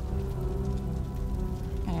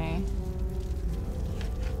 Okay.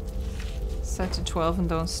 Set to 12 and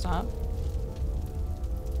don't stop.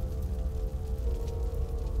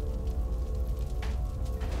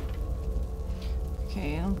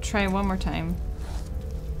 Okay, I'll try one more time.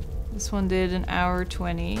 This one did an hour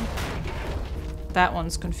 20. That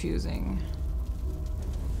one's confusing.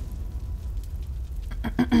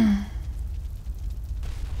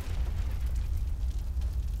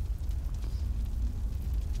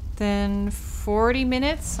 Then 40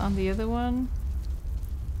 minutes on the other one.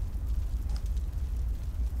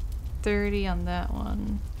 30 on that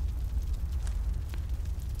one.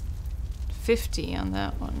 50 on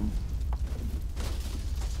that one.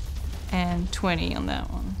 And 20 on that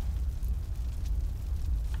one.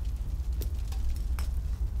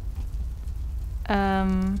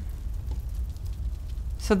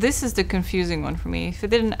 So this is the confusing one for me. If I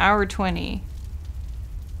did an hour 20.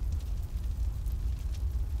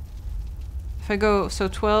 If I go, so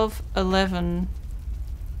 12, 11,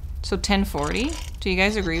 so 10:40. Do you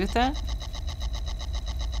guys agree with that?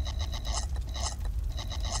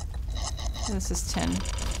 This is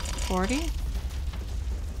 10:40.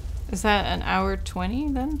 Is that an hour 20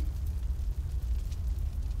 then?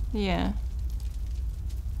 Yeah.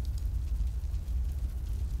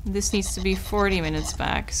 This needs to be 40 minutes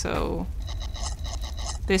back, so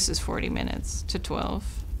this is 40 minutes to 12.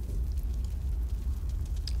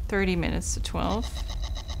 30 minutes to 12.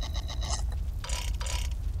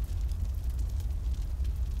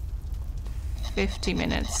 $50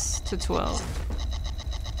 minutes to 12.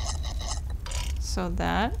 So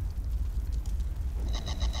that.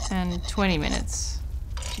 And 20 minutes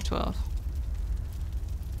to 12.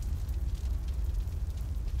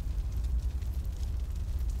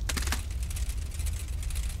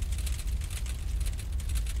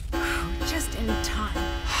 Just in time.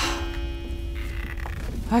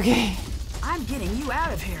 Okay. I'm getting you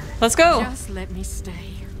out of here. Let's go. Just let me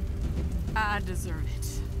stay. I deserve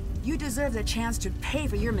it. You deserve the chance to pay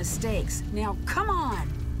for your mistakes. Now, come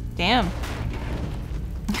on. Damn.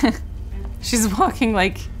 She's walking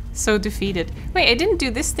like so defeated. Wait, I didn't do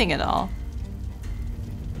this thing at all.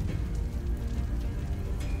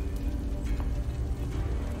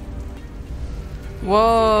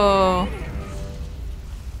 Whoa.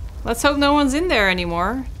 Let's hope no one's in there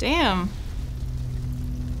anymore. Damn.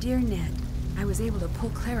 Dear Ned, I was able to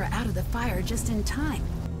pull Clara out of the fire just in time.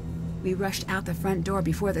 We rushed out the front door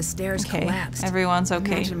before the stairs collapsed. Everyone's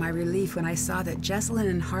okay. Imagine my relief when I saw that Jessalyn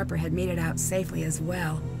and Harper had made it out safely as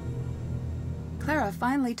well. Clara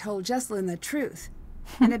finally told Jessalyn the truth,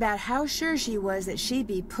 and about how sure she was that she'd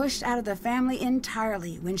be pushed out of the family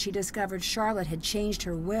entirely when she discovered Charlotte had changed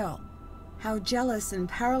her will. How jealous and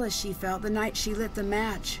powerless she felt the night she lit the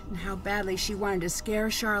match, and how badly she wanted to scare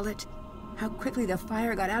Charlotte, how quickly the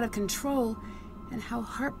fire got out of control, and how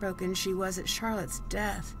heartbroken she was at Charlotte's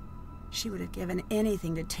death. She would have given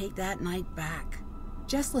anything to take that night back.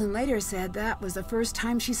 Jessalyn later said that was the first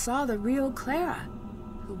time she saw the real Clara,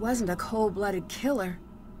 who wasn't a cold-blooded killer,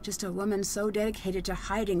 just a woman so dedicated to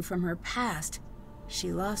hiding from her past,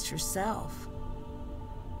 she lost herself.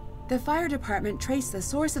 The fire department traced the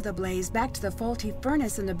source of the blaze back to the faulty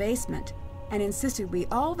furnace in the basement and insisted we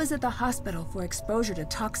all visit the hospital for exposure to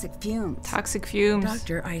toxic fumes. Toxic fumes.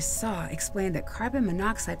 Doctor I saw explained that carbon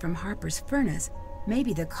monoxide from Harper's furnace may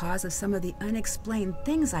be the cause of some of the unexplained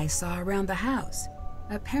things I saw around the house.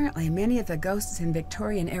 Apparently, many of the ghosts in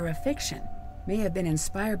Victorian-era fiction may have been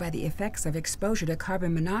inspired by the effects of exposure to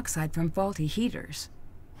carbon monoxide from faulty heaters.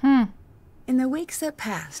 In the weeks that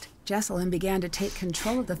passed, Jessalyn began to take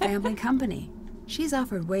control of the family company. She's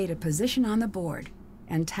offered Wade a position on the board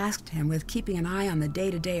and tasked him with keeping an eye on the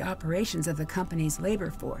day-to-day operations of the company's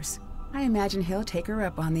labor force. I imagine he'll take her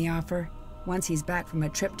up on the offer once he's back from a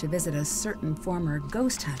trip to visit a certain former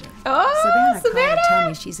ghost hunter. Oh, Savannah called to tell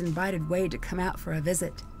me she's invited Wade to come out for a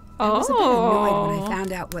visit. I was a bit annoyed when I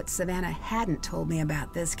found out what Savannah hadn't told me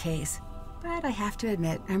about this case. But I have to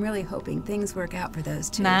admit, I'm really hoping things work out for those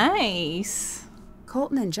two. Nice.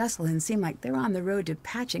 Colton and Jessalyn seem like they're on the road to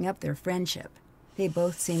patching up their friendship. They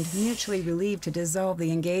both seemed mutually relieved to dissolve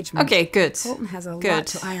the engagement. Okay, good. Colton has a lot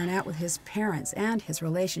to iron out with his parents and his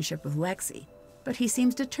relationship with Lexi. But he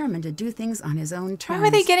seems determined to do things on his own terms. Why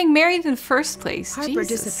were they getting married in the first place? Harper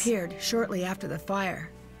Jesus. disappeared shortly after the fire.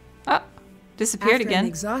 Oh, disappeared After again. an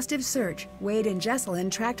exhaustive search, Wade and Jessalyn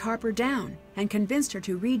tracked Harper down and convinced her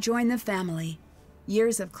to rejoin the family.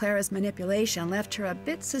 Years of Clara's manipulation left her a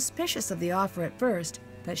bit suspicious of the offer at first,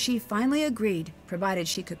 but she finally agreed, provided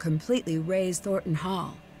she could completely raze Thornton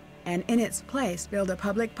Hall, and in its place build a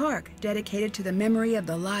public park dedicated to the memory of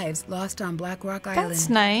the lives lost on Black Rock Island. That's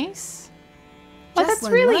nice. Well, that's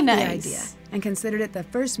Jessalyn really loved nice. the idea and considered it the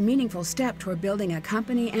first meaningful step toward building a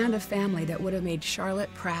company and a family that would have made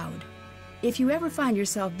Charlotte proud. If you ever find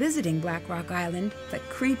yourself visiting Black Rock Island, the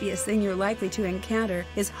creepiest thing you're likely to encounter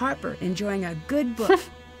is Harper enjoying a good book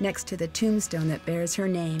next to the tombstone that bears her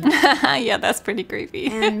name. Yeah, that's pretty creepy.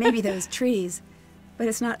 And maybe those trees, but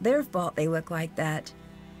it's not their fault they look like that.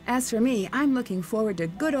 As for me, I'm looking forward to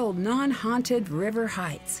good old non-haunted River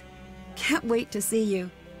Heights. Can't wait to see you.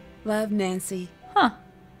 Love, Nancy. Huh.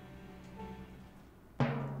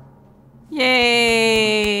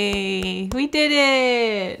 Yay! We did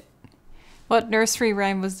it! What nursery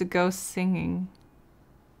rhyme was the ghost singing?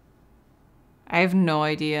 I have no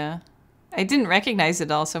idea. I didn't recognize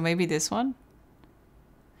it all, so maybe this one?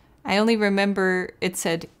 I only remember it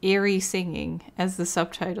said eerie singing as the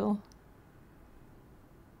subtitle.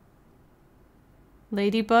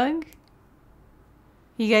 Ladybug?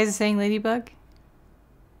 You guys are saying Ladybug?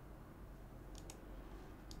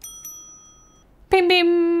 Bim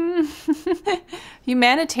bim!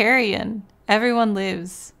 Humanitarian. Everyone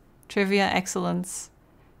lives. Trivia excellence.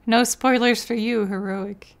 No spoilers for you,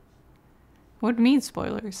 heroic. What mean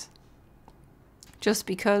spoilers? Just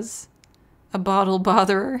because a bottle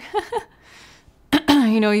botherer.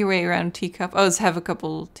 You know your way around teacup. Oh, let's have a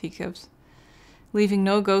couple teacups. Leaving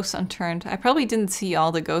no ghosts unturned. I probably didn't see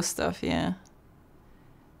all the ghost stuff, yeah.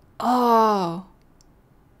 Oh.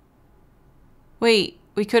 Wait,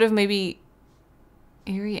 we could have maybe...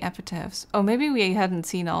 Eerie epitaphs. Oh, maybe we hadn't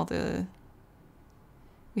seen all the...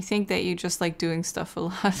 We think that you just like doing stuff a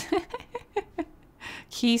lot.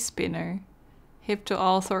 Key spinner. Hip to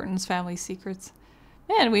all Thornton's family secrets.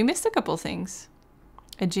 Man, we missed a couple things.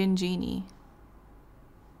 A gin genie.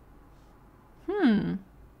 The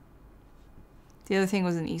other thing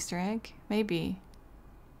was an Easter egg? Maybe.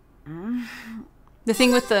 The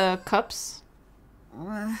thing with the cups?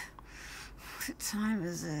 What time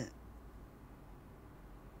is it?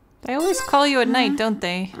 They always call you at night, don't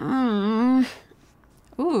they?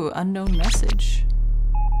 Ooh, unknown message.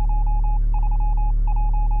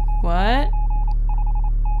 What?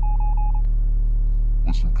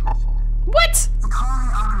 Listen carefully. What? The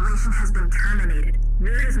calling operation has been terminated.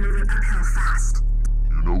 Word is moving uphill fast.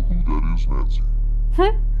 You know who that is, Nancy? The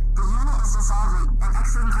unit is dissolving and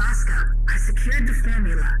exiting Glasgow. I secured the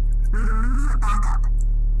formula. Need immediate backup.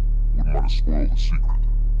 Wouldn't want to spoil the secret.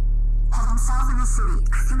 Heading south of the city.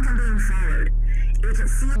 I think I'm being followed. Agent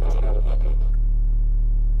C.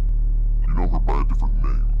 You know her by a different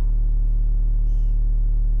name.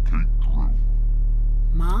 Kate Drew.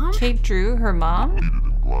 Mom? Kate Drew, her mom? Needed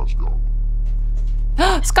in Glasgow.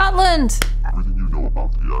 Scotland! Everything you know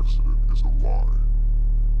about the accident is a lie.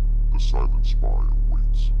 The silent spy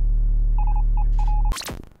awaits.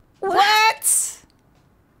 What?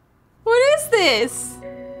 What is this?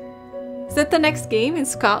 Is that the next game in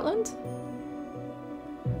Scotland?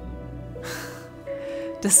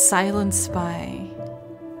 The Silent Spy.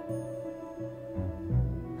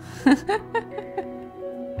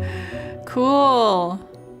 Cool.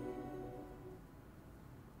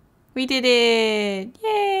 We did it!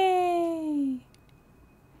 Yay!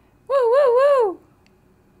 Woo woo woo!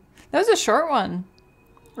 That was a short one.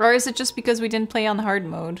 Or is it just because we didn't play on hard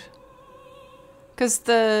mode? Because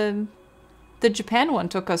the Japan one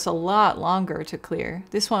took us a lot longer to clear.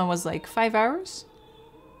 This one was like 5 hours?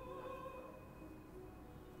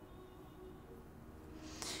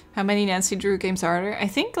 How many Nancy Drew games are there? I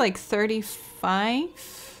think like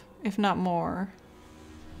 35, if not more.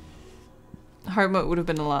 Hard mode would have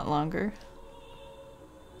been a lot longer.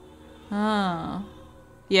 Ah.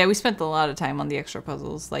 Yeah, we spent a lot of time on the extra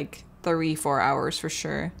puzzles, like 3-4 hours for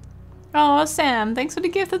sure. Oh, Sam, thanks for the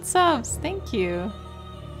gifted subs. Thank you.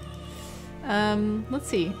 Let's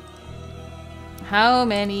see. How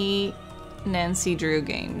many Nancy Drew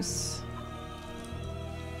games?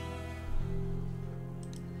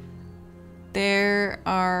 There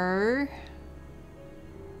are...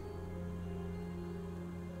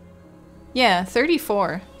 Yeah,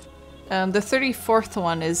 34. The 34th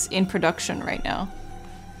one is in production right now.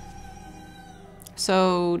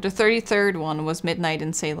 So the 33rd one was Midnight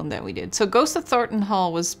in Salem that we did. So Ghost of Thornton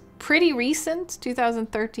Hall was pretty recent,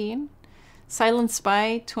 2013. Silent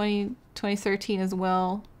Spy, 2013 as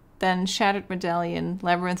well. Then Shattered Medallion,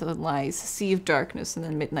 Labyrinth of Lies, Sea of Darkness, and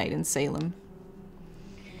then Midnight in Salem.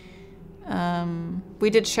 We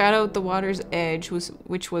did Shadow at the Water's Edge,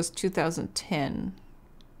 which was 2010.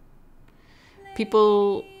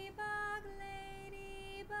 People...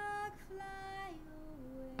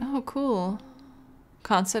 Oh, cool.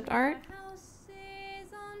 Concept art?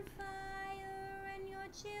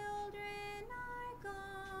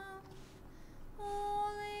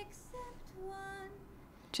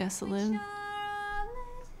 Jessalyn.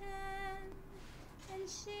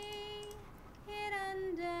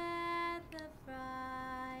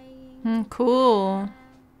 Cool.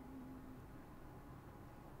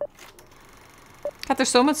 God, there's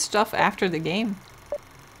so much stuff after the game.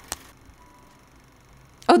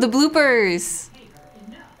 Oh, the bloopers!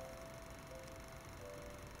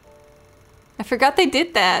 I forgot they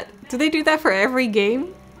did that. Do they do that for every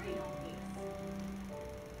game?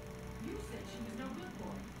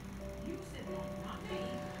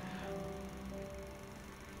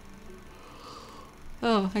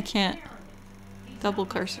 Oh, I can't. Double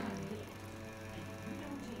cursor.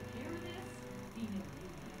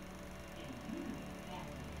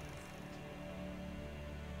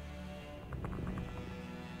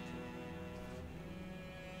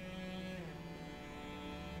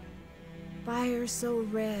 Fire so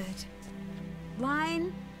red.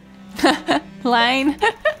 Line? Line.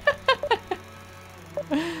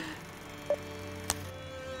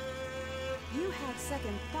 You had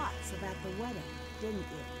second thoughts about the wedding, didn't you?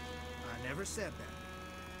 I never said that.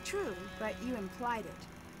 True, but you implied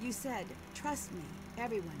it. You said, trust me,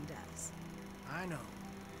 everyone does. I know.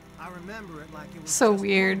 I remember it like it was So just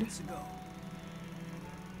weird. moments ago.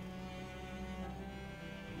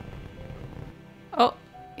 Oh,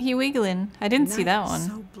 he wiggling. I didn't see that Night one.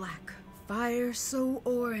 so black, fire so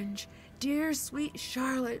orange. Dear sweet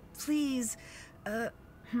Charlotte, please,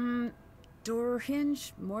 door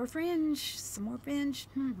hinge, more fringe, some more fringe,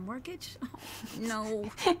 mortgage? No.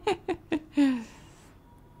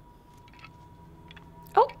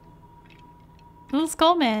 Oh! Little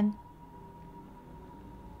skull man.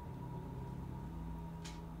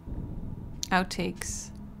 Outtakes.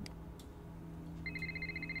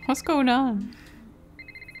 What's going on?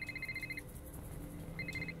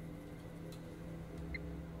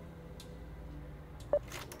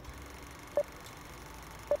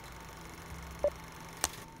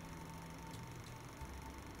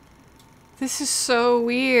 This is so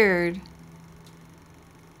weird.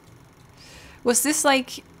 Was this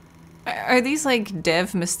like... Are these like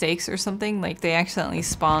dev mistakes or something? Like they accidentally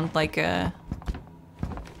spawned like a...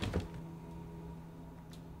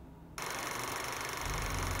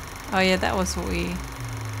 Oh yeah, that was what we...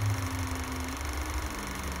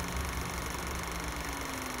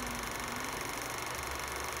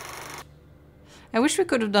 I wish we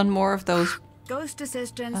could have done more of those. Ghost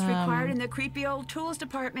assistance required in the creepy old tools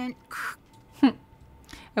department.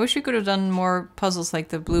 I wish we could have done more puzzles like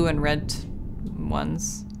the blue and red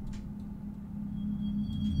ones.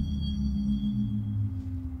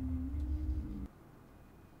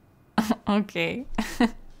 Okay.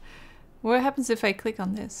 What happens if I click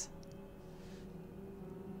on this?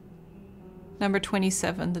 Number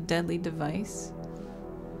 27, the deadly device.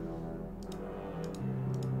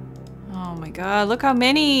 Oh my god, look how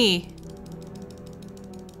many!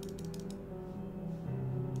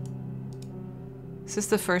 Is this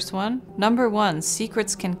the first one? Number 1,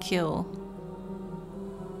 secrets can kill.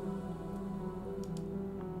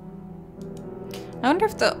 I wonder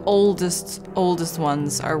if the oldest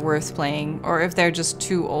ones are worth playing, or if they're just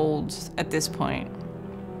too old at this point.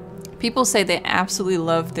 People say they absolutely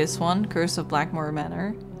love this one, Curse of Blackmore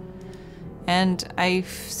Manor. And I've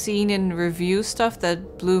seen in review stuff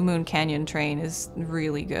that Blue Moon Canyon Train is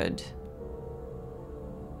really good.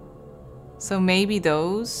 So maybe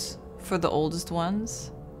those, for the oldest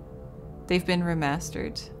ones, they've been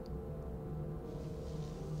remastered.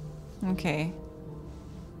 Okay.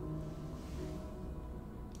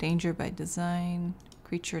 Danger by Design,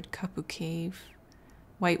 Creature at Kapu Cave,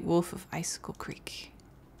 White Wolf of Icicle Creek,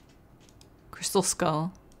 Crystal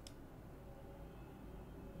Skull,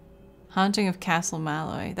 Haunting of Castle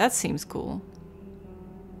Malloy. That seems cool.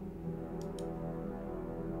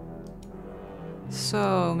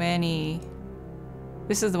 So many.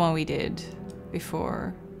 This is the one we did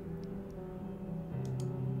before.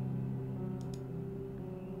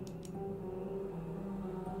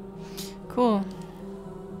 Cool.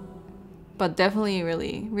 But definitely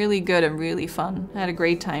really good and really fun. I had a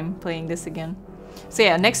great time playing this again. So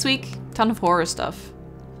yeah, next week, ton of horror stuff.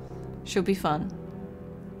 Should be fun.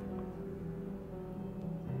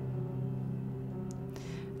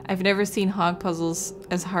 I've never seen hog puzzles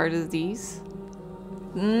as hard as these.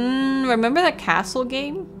 Remember that Castle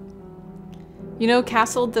game? You know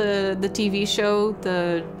Castle, the TV show,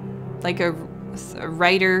 like a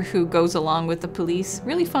writer who goes along with the police.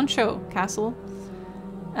 Really fun show, Castle.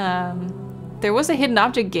 There was a hidden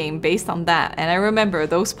object game based on that, and I remember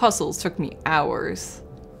those puzzles took me hours.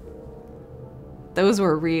 Those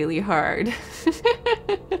were really hard. I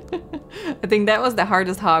think that was the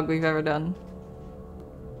hardest hog we've ever done.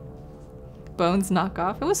 Bones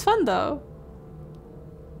knockoff. It was fun though.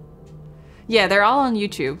 Yeah, they're all on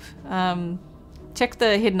YouTube. Check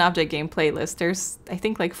the hidden object game playlist. There's, I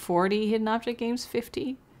think, like 40 hidden object games,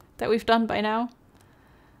 50 that we've done by now.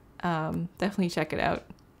 Definitely check it out.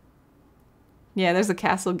 Yeah, there's a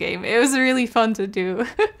castle game. It was really fun to do.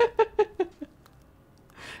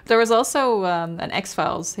 There was also an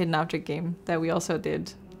X-Files hidden object game that we also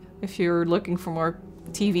did. If you're looking for more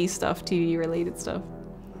TV stuff, TV related stuff.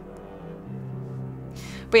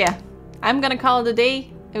 But yeah, I'm gonna call it a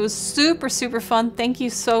day. It was super fun. Thank you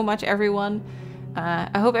so much, everyone.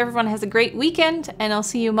 I hope everyone has a great weekend, and I'll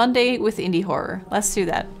see you Monday with Indie Horror. Let's do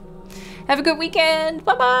that. Have a good weekend.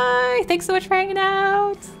 Bye-bye. Thanks so much for hanging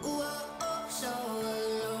out.